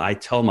and Gino, I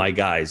tell my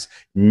guys,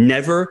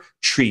 never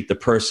treat the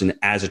person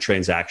as a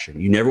transaction.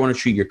 You never want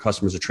to treat your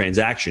customer as a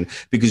transaction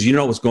because you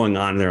know what's going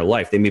on in their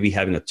life. They may be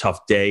having a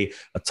tough day,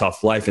 a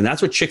tough life. And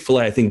that's what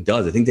Chick-fil-A, I think,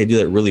 does. I think they do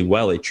that really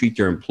well. They treat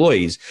their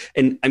employees.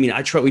 And I mean,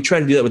 we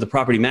try to do that with the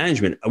property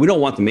management. We don't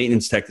want the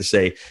maintenance tech to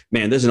say,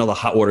 man, there's another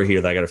hot water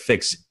heater that I got to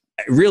fix.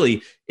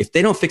 Really, if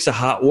they don't fix a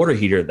hot water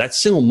heater, that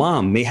single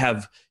mom may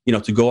have,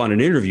 to go on an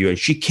interview and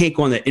she can't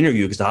go on that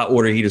interview because the hot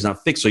water heater is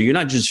not fixed. So you're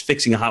not just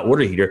fixing a hot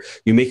water heater,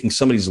 you're making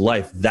somebody's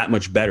life that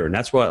much better. And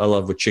that's what I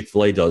love what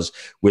Chick-fil-A does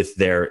with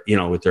their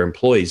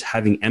employees,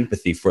 having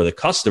empathy for the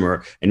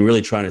customer and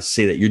really trying to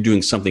say that you're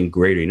doing something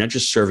greater. You're not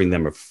just serving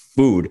them a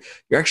food,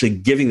 you're actually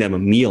giving them a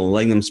meal and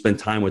letting them spend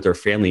time with their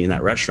family in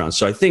that restaurant.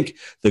 So I think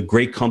the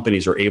great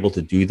companies are able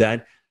to do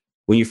that.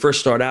 When you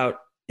first start out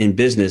in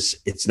business,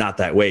 it's not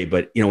that way.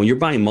 But, when you're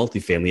buying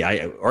multifamily,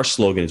 our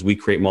slogan is we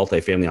create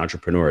multifamily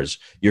entrepreneurs.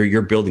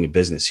 You're building a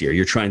business here.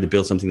 You're trying to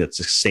build something that's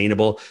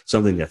sustainable,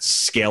 something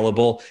that's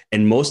scalable.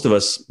 And most of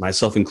us,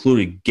 myself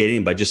included, get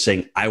in by just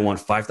saying, I want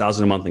 $5,000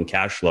 a month in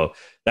cash flow.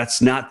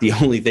 That's not the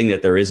only thing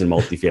that there is in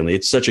multifamily.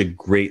 It's such a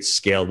great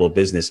scalable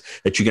business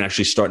that you can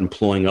actually start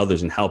employing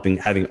others and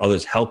having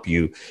others help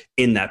you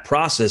in that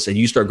process. And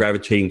you start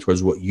gravitating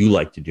towards what you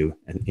like to do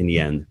in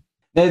the end.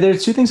 Now, there are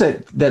two things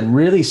that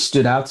really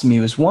stood out to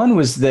me. One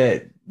was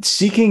that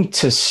seeking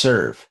to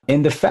serve,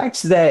 and the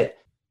fact that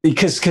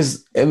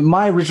because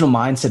my original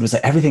mindset was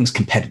that everything's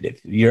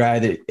competitive. You're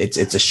either it's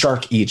a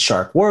shark eats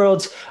shark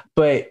world,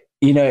 but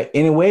in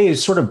a way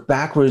it's sort of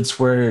backwards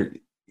where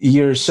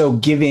you're so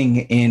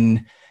giving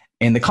in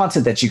the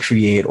content that you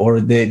create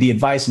or the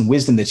advice and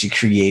wisdom that you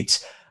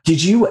create.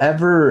 Did you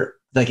ever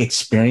like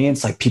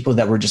experience like people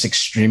that were just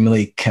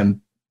extremely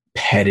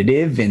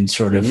competitive and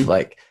sort of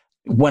like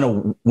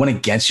went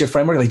against your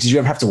framework? Like, did you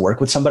ever have to work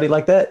with somebody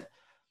like that?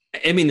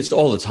 I mean, it's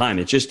all the time.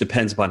 It just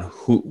depends upon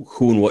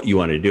who and what you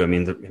want to do. I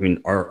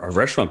mean, our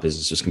restaurant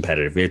business is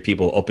competitive. We have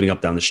people opening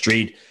up down the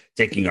street,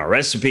 taking our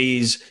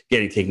recipes,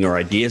 taking our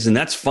ideas, and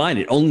that's fine.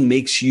 It only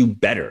makes you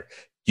better.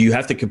 Do you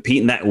have to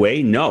compete in that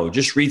way? No,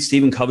 just read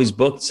Stephen Covey's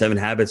book, 7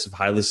 Habits of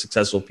Highly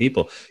Successful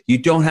People. You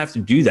don't have to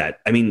do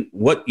that. I mean,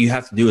 what you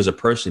have to do as a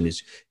person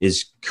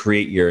is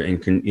create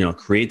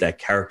create that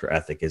character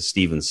ethic, as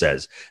Stephen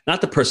says,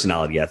 not the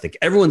personality ethic.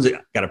 Everyone's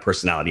got a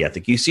personality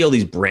ethic. You see all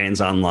these brands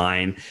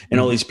online and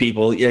all these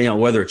people,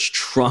 whether it's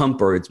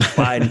Trump or it's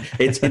Biden,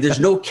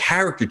 there's no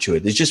character to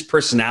it. There's just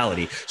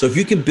personality. So if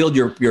you can build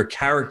your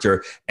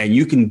character and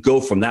you can go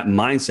from that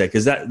mindset,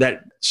 because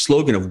that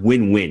slogan of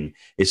win-win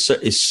is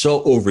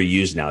so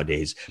overused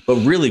nowadays. But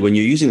really, when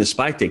you're using the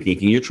SPY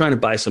technique and you're trying to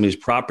buy somebody's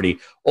property,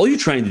 all you're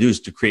trying to do is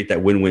to create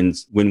that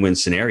win-win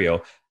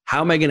scenario.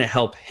 How am I going to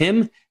help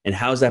him? And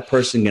how's that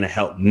person going to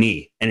help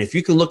me? And if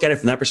you can look at it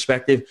from that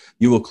perspective,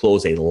 you will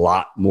close a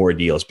lot more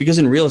deals. Because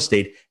in real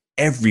estate,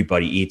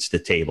 everybody eats the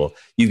table.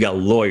 You've got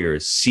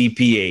lawyers,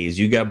 CPAs,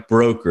 you've got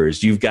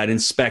brokers, you've got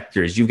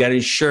inspectors, you've got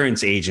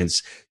insurance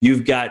agents,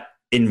 you've got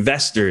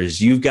investors,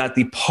 you've got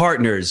the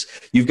partners,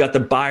 you've got the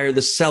buyer,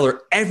 the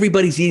seller.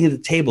 Everybody's eating at the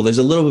table. There's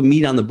a little bit of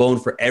meat on the bone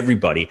for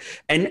everybody.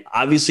 And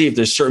obviously, if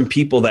there's certain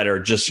people that are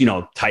just,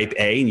 type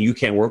A and you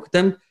can't work with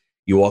them,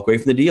 you walk away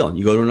from the deal and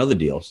you go to another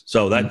deal.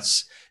 So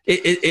that's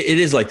it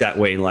is like that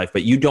way in life,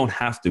 but you don't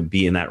have to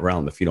be in that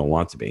realm if you don't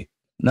want to be.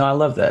 No, I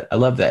love that.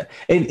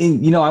 And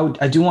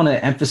I do want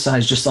to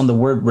emphasize just on the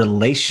word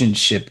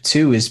relationship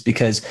too, is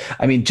because,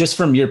 just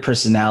from your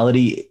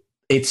personality,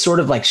 it's sort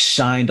of like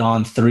shined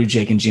on through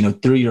Jake and Gino,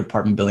 through your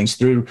apartment buildings,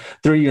 through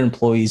your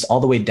employees, all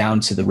the way down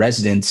to the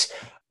residents,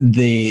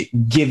 the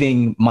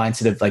giving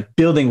mindset of like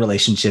building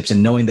relationships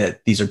and knowing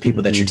that these are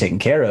people that you're taking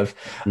care of.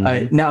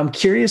 Now I'm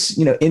curious,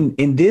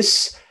 in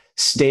this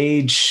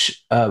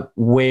stage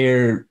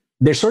where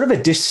there's sort of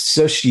a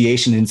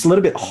dissociation and it's a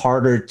little bit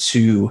harder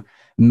to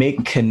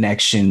make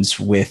connections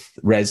with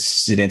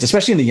residents,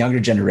 especially in the younger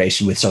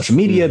generation with social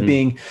media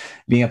being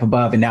up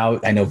above. And now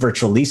I know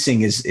virtual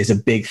leasing is a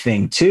big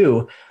thing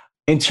too.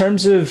 In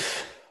terms of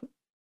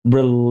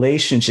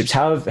relationships,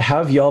 how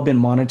have y'all been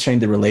monitoring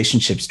the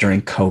relationships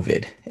during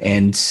COVID?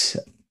 And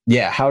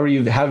how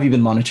have you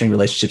been monitoring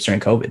relationships during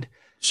COVID?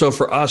 So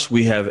for us,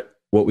 we have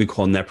what we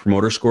call net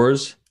promoter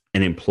scores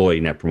and employee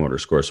net promoter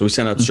scores. So we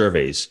send out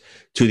surveys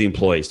to the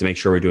employees to make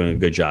sure we're doing a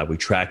good job. We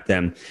track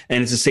them.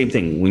 And it's the same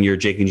thing. When you're a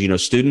Jake and Gino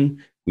student,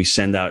 we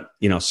send out,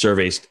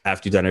 surveys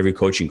after you've done every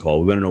coaching call.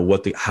 We want to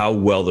know how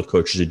well the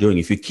coaches are doing.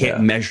 If you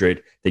can't measure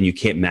it, then you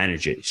can't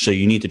manage it. So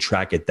you need to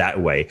track it that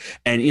way.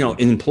 And,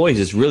 in employees,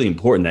 it's really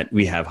important that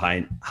we have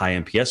high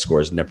NPS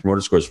scores and net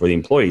promoter scores for the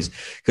employees,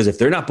 because if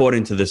they're not bought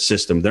into the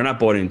system, they're not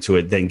bought into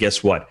it, then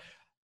guess what?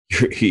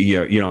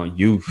 You're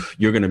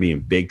going to be in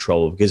big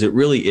trouble, because it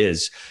really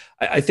is.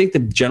 I think the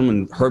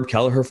gentleman, Herb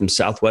Kelleher from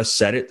Southwest,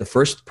 said it. The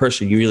first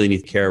person you really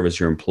need to care of is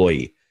your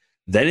employee.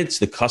 Then it's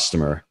the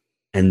customer,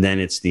 and then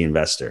it's the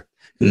investor.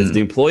 If the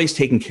employee's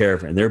taken care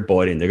of and they're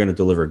bought in, they're going to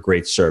deliver a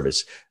great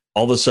service.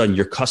 All of a sudden,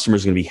 your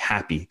customers are going to be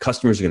happy.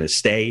 Customers are going to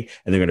stay,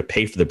 and they're going to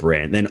pay for the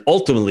brand. Then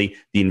ultimately,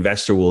 the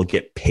investor will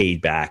get paid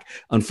back.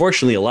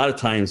 Unfortunately, a lot of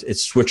times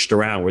it's switched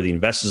around where the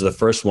investors are the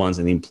first ones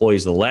and the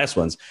employees are the last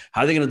ones.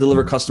 How are they going to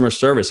deliver customer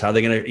service? How are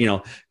they going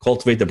to,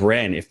 cultivate the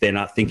brand if they're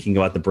not thinking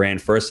about the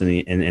brand first and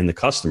the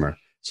customer?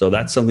 So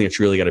that's something that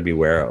you really got to be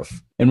aware of.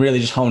 And really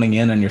just honing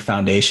in on your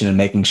foundation and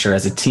making sure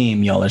as a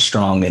team, y'all are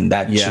strong, and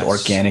that should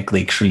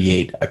organically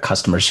create a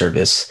customer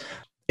service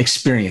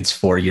experience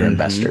for your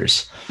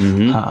investors.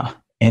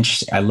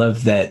 Interesting. I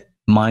love that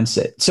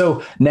mindset.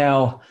 So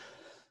now,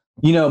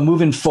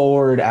 moving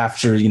forward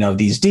after,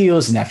 these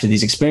deals and after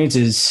these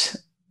experiences,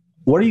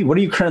 what are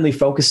you currently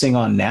focusing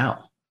on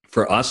now?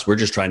 For us, we're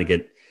just trying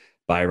to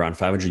buy around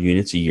 500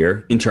 units a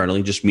year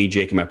internally, just me,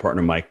 Jake, and my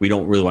partner, Mike. We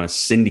don't really want to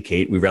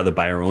syndicate. We'd rather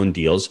buy our own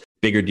deals.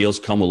 Bigger deals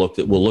come, we'll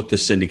look to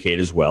syndicate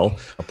as well,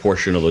 a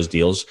portion of those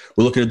deals.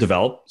 We're looking to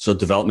develop. So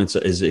development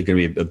is going to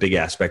be a big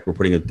aspect. We're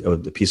putting a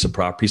piece of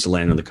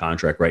land in the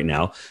contract right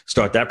now.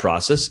 Start that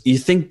process. You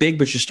think big,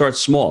 but you start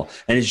small.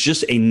 And it's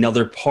just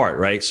another part,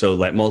 right? So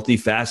like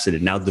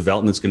multifaceted. Now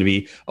development's going to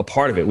be a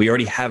part of it. We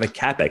already have a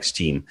CapEx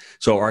team.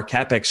 So our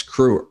CapEx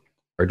crew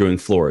are doing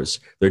floors.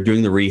 They're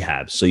doing the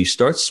rehabs. So you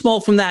start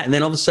small from that, and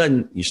then all of a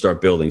sudden you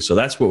start building. So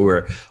that's what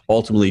we're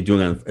ultimately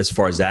doing as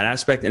far as that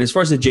aspect. And as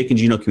far as the Jake and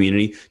Gino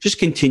community, just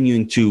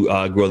continuing to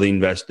grow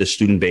the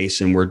student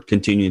base, and we're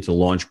continuing to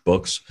launch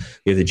books.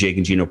 We have the Jake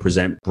and Gino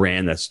Present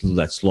brand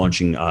that's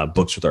launching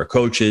books with our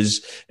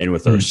coaches, and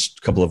with a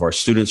couple of our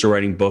students are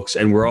writing books.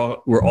 And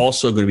we're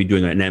also going to be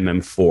doing an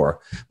MM4,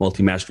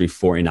 Multi-Mastery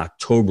 4, in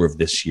October of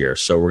this year.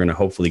 So we're going to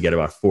hopefully get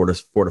about 400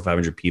 to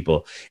 500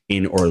 people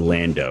in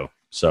Orlando.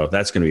 So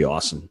that's going to be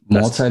awesome.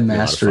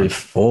 Multi-Mastery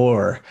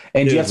 4.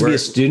 And do you have to be a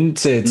student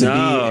to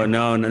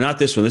No, not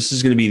this one. This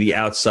is going to be the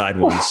outside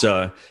one.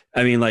 So,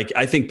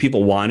 I think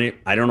people want it.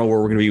 I don't know where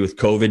we're going to be with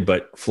COVID,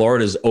 but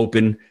Florida's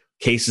open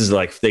cases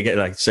they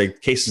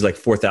get cases like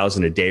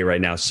 4,000 a day right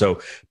now. So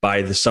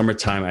by the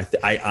summertime,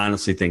 I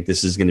honestly think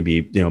this is going to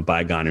be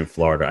bygone in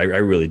Florida. I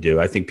really do.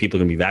 I think people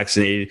are going to be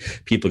vaccinated.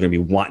 People are going to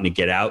be wanting to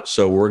get out.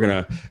 So we're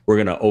gonna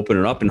open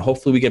it up, and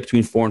hopefully we get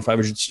between 400 and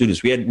 500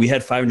 students. We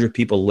had 500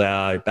 people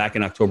back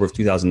in October of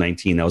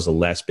 2019. That was the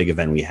last big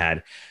event we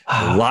had.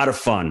 A lot of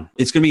fun.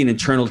 It's going to be an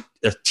internal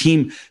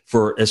team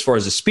for as far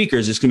as the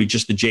speakers. It's going to be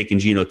just the Jake and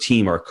Gino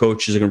team. Our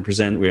coaches are going to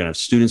present. We're going to have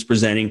students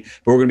presenting,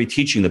 but we're going to be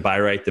teaching the buy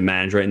right, the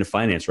manage right, and the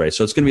finance right.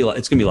 So it's going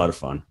to be a lot of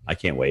fun. I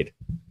can't wait.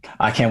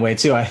 I can't wait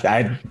too.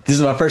 This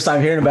is my first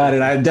time hearing about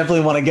it. I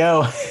definitely want to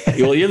go.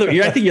 Well,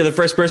 I think you're the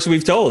first person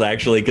we've told,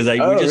 actually, because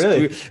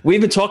really? we've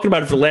been talking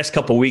about it for the last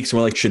couple of weeks, and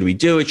we're like, should we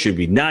do it? Should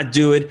we not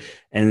do it?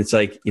 And it's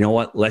like, you know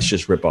what? Let's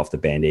just rip off the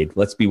Band-Aid.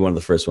 Let's be one of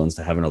the first ones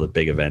to have another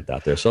big event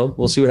out there. So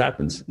we'll see what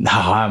happens. No,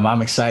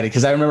 I'm excited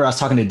because I remember I was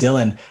talking to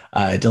Dylan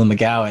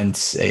McGow,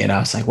 and I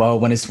was like, well,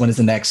 when is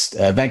the next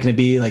event going to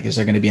be? Like, is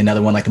there going to be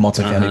another one like the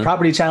Multifamily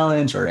Property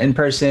Challenge or in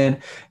person?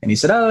 And he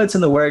said, oh, it's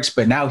in the works.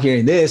 But now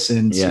hearing this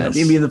and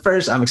me being the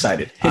first, I'm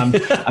excited. I'm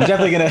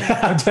definitely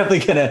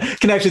gonna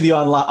connect with you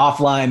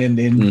offline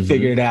and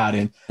figure it out.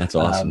 And that's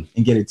awesome.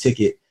 And get a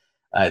ticket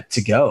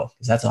to go,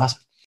 because that's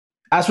awesome.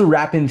 As we're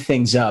wrapping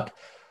things up,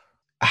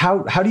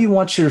 how do you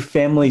want your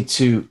family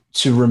to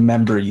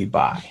remember you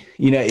by?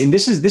 And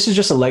this is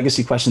just a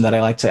legacy question that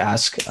I like to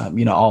ask,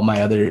 all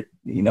my other,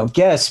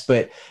 guests,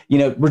 but,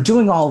 we're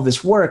doing all of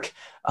this work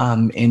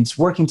and it's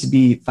working to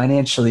be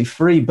financially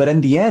free, but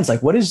in the end,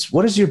 like, what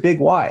is your big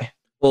why?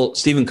 Well,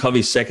 Stephen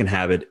Covey's second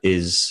habit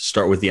is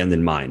start with the end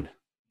in mind.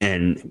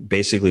 And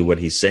basically what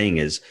he's saying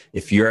is,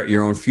 if you're at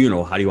your own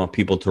funeral, how do you want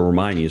people to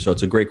remind you? So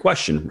it's a great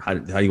question. How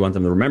do you want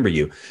them to remember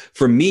you?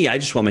 For me, I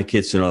just want my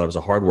kids to know that I was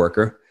a hard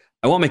worker.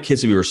 I want my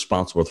kids to be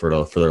responsible for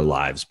their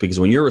lives, because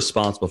when you're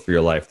responsible for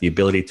your life, the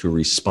ability to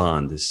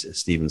respond, as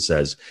Stephen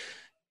says,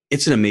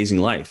 it's an amazing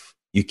life.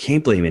 You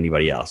can't blame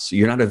anybody else.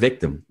 You're not a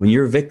victim. When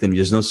you're a victim,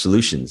 there's no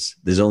solutions.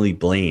 There's only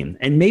blame.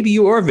 And maybe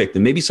you are a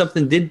victim. Maybe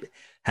something did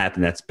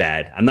happen that's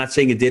bad. I'm not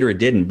saying it did or it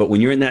didn't, but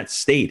when you're in that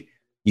state,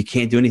 you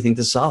can't do anything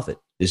to solve it.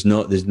 There's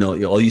no,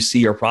 all you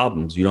see are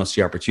problems. You don't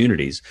see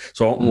opportunities.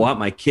 So I want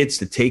my kids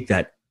to take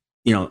that,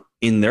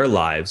 in their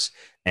lives.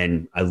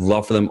 And I'd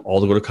love for them all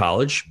to go to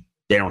college.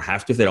 They don't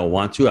have to if they don't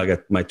want to. I got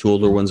my two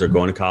older ones are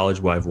going to college.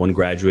 Well, I have one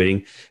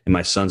graduating and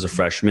my son's a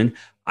freshman.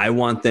 I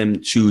want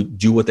them to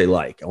do what they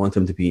like. I want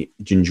them to be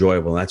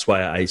enjoyable. And that's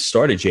why I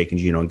started Jake and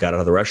Gino and got out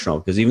of the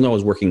restaurant, because even though I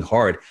was working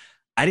hard,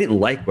 I didn't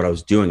like what I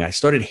was doing. I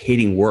started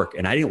hating work,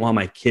 and I didn't want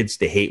my kids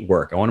to hate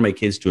work. I wanted my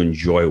kids to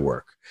enjoy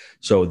work.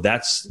 So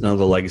that's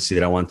another legacy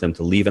that I want them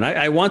to leave. And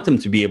I want them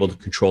to be able to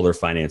control their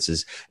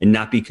finances and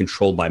not be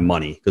controlled by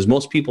money, because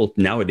most people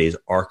nowadays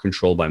are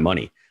controlled by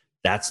money.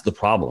 That's the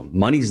problem.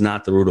 Money is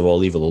not the root of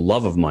all evil. The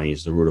love of money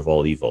is the root of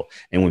all evil.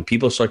 And when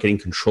people start getting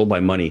controlled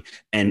by money,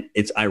 and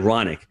it's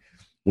ironic,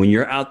 when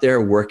you're out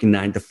there working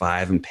 9 to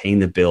 5 and paying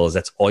the bills,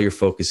 that's all you're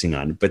focusing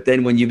on. But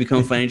then when you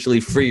become financially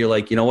free, you're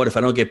like, you know what? If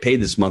I don't get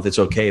paid this month, it's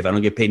okay. If I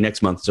don't get paid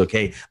next month, it's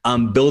okay.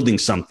 I'm building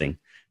something.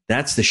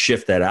 That's the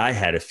shift that I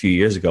had a few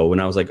years ago when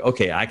I was like,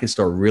 okay, I can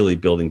start really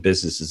building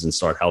businesses and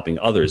start helping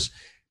others.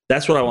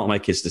 That's what I want my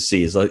kids to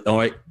see, is like, all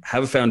right,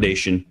 have a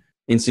foundation.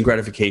 Instant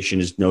gratification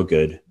is no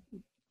good.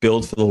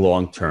 Build for the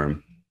long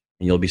term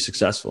and you'll be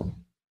successful.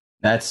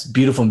 That's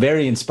beautiful and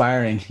very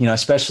inspiring,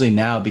 especially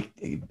now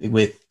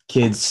with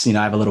kids. I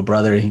have a little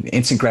brother.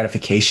 Instant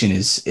gratification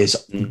is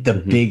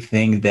the big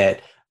thing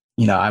that,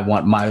 I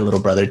want my little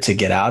brother to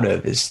get out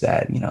of, is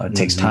that, it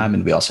takes time,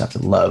 and we also have to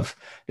love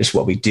just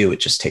what we do. It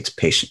just takes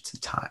patience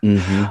and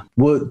time.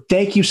 Well,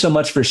 thank you so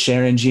much for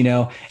sharing,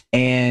 Gino.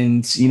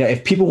 And,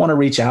 if people want to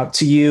reach out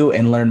to you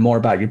and learn more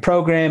about your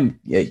program,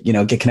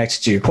 get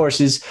connected to your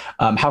courses,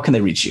 how can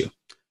they reach you?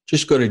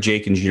 Just go to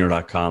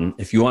jakeandgino.com.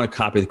 If you want a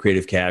copy of the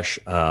Creative Cash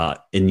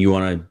and you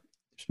want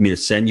me to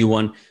send you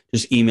one,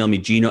 just email me,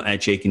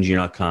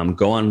 gino@jakeandgino.com.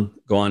 Go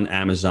on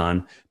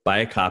Amazon, buy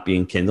a copy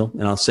in Kindle,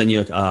 and I'll send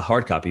you a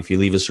hard copy. If you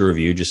leave us a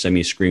review, just send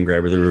me a screen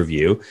grab of the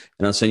review,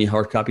 and I'll send you a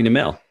hard copy in the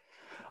mail.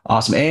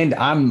 Awesome. And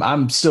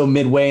I'm still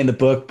midway in the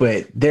book,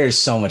 but there's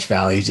so much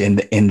value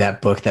in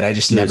that book that I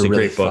just never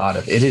really thought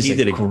of. It is a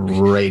great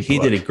book. He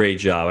did a great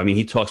job. I mean,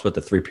 he talks about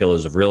the 3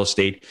 pillars of real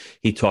estate.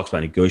 He talks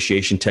about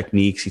negotiation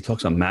techniques. He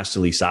talks about master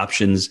lease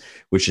options,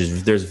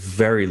 there's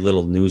very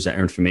little news or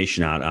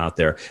information out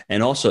there.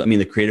 And also,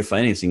 the creative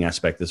financing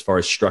aspect as far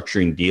as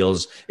structuring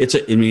deals. It's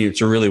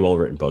a really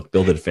well-written book.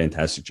 Bill did a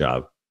fantastic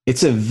job.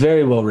 It's a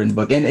very well-written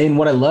book. And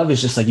what I love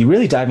is just like, you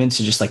really dive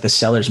into just like the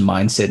seller's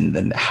mindset and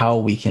then how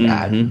we can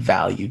add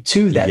value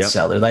to that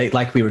seller.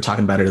 Like we were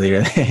talking about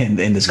earlier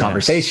in this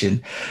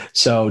conversation.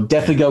 So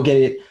definitely go get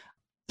it.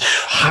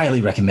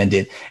 Highly recommend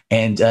it.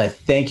 And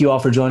thank you all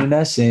for joining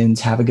us, and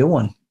have a good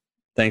one.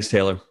 Thanks,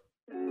 Taylor.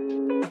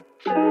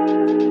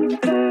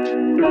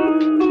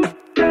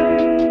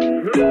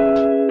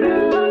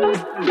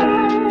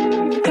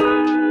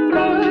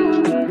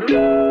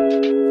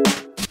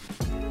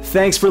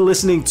 Thanks for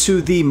listening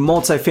to the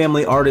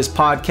Multifamily Artist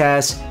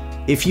Podcast.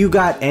 If you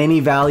got any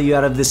value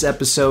out of this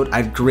episode,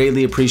 I'd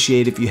greatly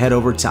appreciate if you head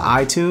over to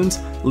iTunes,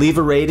 leave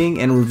a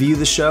rating, and review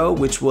the show,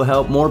 which will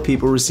help more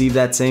people receive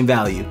that same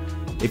value.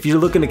 If you're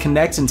looking to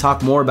connect and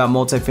talk more about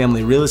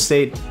multifamily real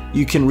estate,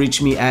 you can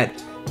reach me at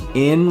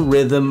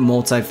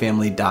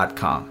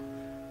inrhythmmultifamily.com.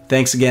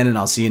 Thanks again, and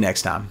I'll see you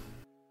next time.